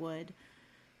that I would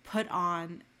put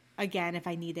on again. If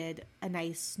I needed a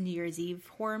nice New Year's Eve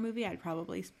horror movie, I'd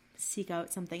probably seek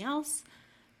out something else.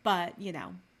 But, you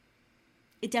know,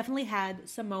 it definitely had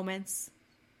some moments.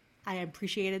 I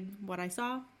appreciated what I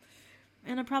saw,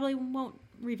 and I probably won't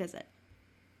revisit.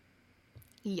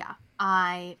 Yeah,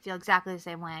 I feel exactly the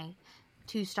same way.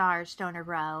 2 stars, stoner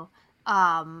bro.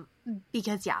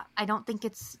 Because I don't think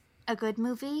it's a good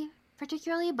movie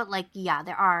particularly, but like,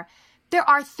 there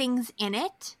are things in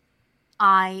it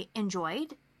I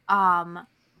enjoyed. And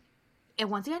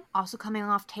once again, also coming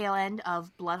off tail end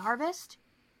of Blood Harvest,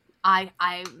 I'm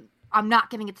not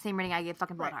giving it the same rating I gave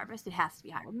fucking Blood Harvest. It has to be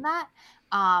higher than that.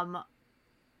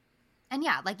 And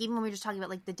like, even when we were just talking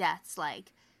about like the deaths,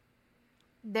 like,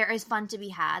 there is fun to be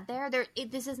had there.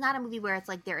 This is not a movie where it's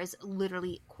like there is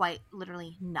quite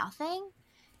literally nothing.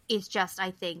 It's just, I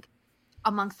think,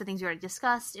 amongst the things we already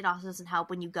discussed, it also doesn't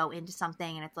help when you go into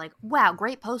something and it's like, wow,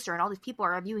 great poster, and all these people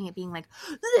are reviewing it being like,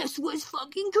 this was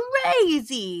fucking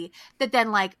crazy. That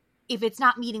then, like, if it's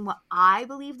not meeting what I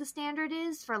believe the standard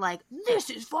is for, like, this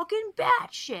is fucking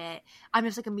batshit, I'm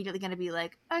just, like, immediately going to be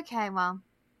like, okay, well,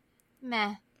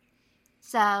 meh.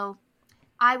 So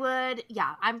I would,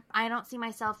 I don't see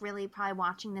myself really probably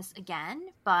watching this again,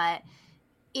 but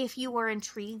if you were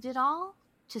intrigued at all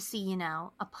to see, you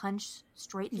know, a punch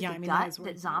straight through the gut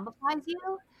that zombifies you,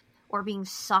 or being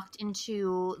sucked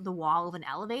into the wall of an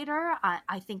elevator,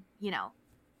 I think, you know,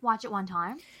 watch it one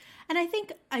time. And I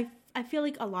think, I feel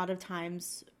like a lot of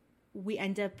times we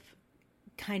end up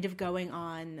kind of going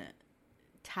on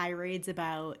tirades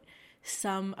about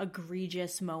some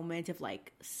egregious moment of,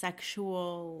 like,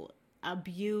 sexual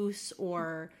abuse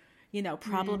or, you know,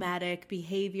 problematic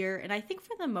behavior. And I think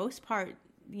for the most part,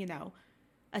 you know,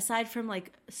 aside from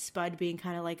like Spud being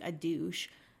kind of like a douche,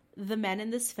 the men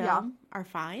in this film are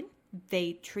fine.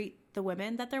 They treat the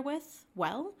women that they're with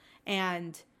well,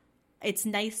 and it's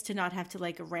nice to not have to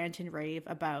like rant and rave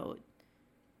about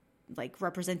like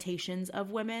representations of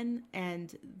women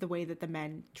and the way that the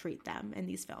men treat them in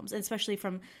these films, and especially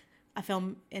from a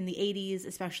film in the 80s,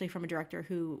 especially from a director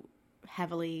who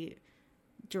heavily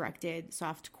directed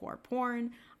softcore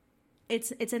porn.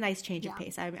 It's a nice change of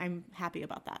pace. I'm happy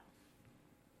about that.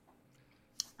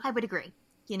 I would agree.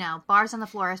 You know, bars on the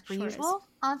floor as per usual,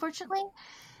 unfortunately.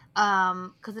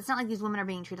 Because it's not like these women are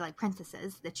being treated like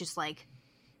princesses. It's just like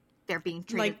they're being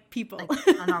treated like people, like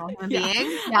a normal human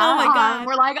being. Oh my god,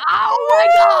 we're like,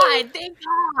 oh my god, thank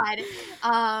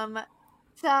God.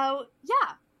 So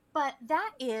yeah. But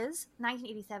that is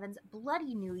 1987's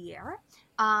Bloody New Year.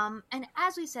 And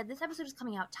as we said, this episode is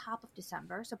coming out top of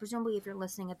December. So presumably if you're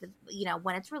listening at the, you know,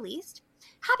 when it's released,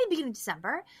 happy beginning of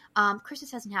December.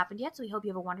 Christmas hasn't happened yet, so we hope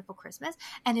you have a wonderful Christmas.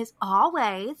 And as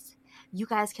always, you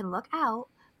guys can look out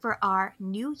for our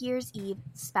New Year's Eve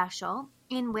special,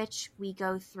 in which we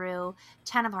go through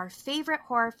 10 of our favorite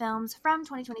horror films from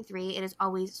 2023. It is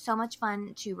always so much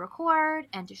fun to record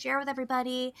and to share with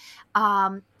everybody.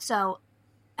 So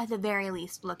at the very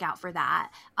least, look out for that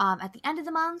at the end of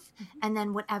the month. And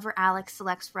then whatever Alex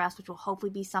selects for us, which will hopefully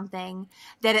be something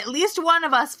that at least one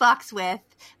of us fucks with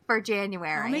for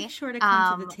January. I'll make sure to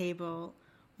come to the table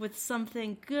with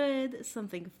something good,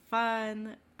 something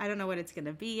fun. I don't know what it's going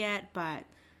to be yet, but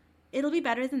it'll be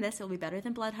better than this. It'll be better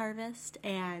than Blood Harvest.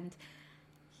 And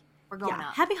we're going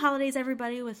up. Happy holidays,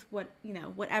 everybody, with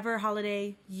whatever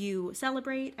holiday you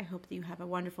celebrate. I hope that you have a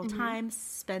wonderful time.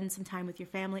 Spend some time with your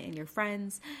family and your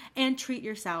friends, and treat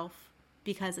yourself,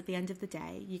 because at the end of the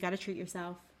day, you got to treat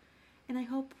yourself. And I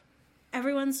hope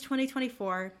everyone's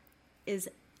 2024 is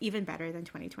even better than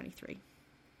 2023.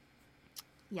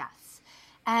 Yes.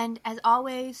 And as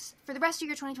always, for the rest of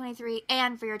your 2023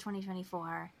 and for your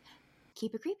 2024,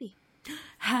 keep it creepy.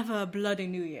 Have a bloody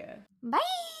new year. Bye.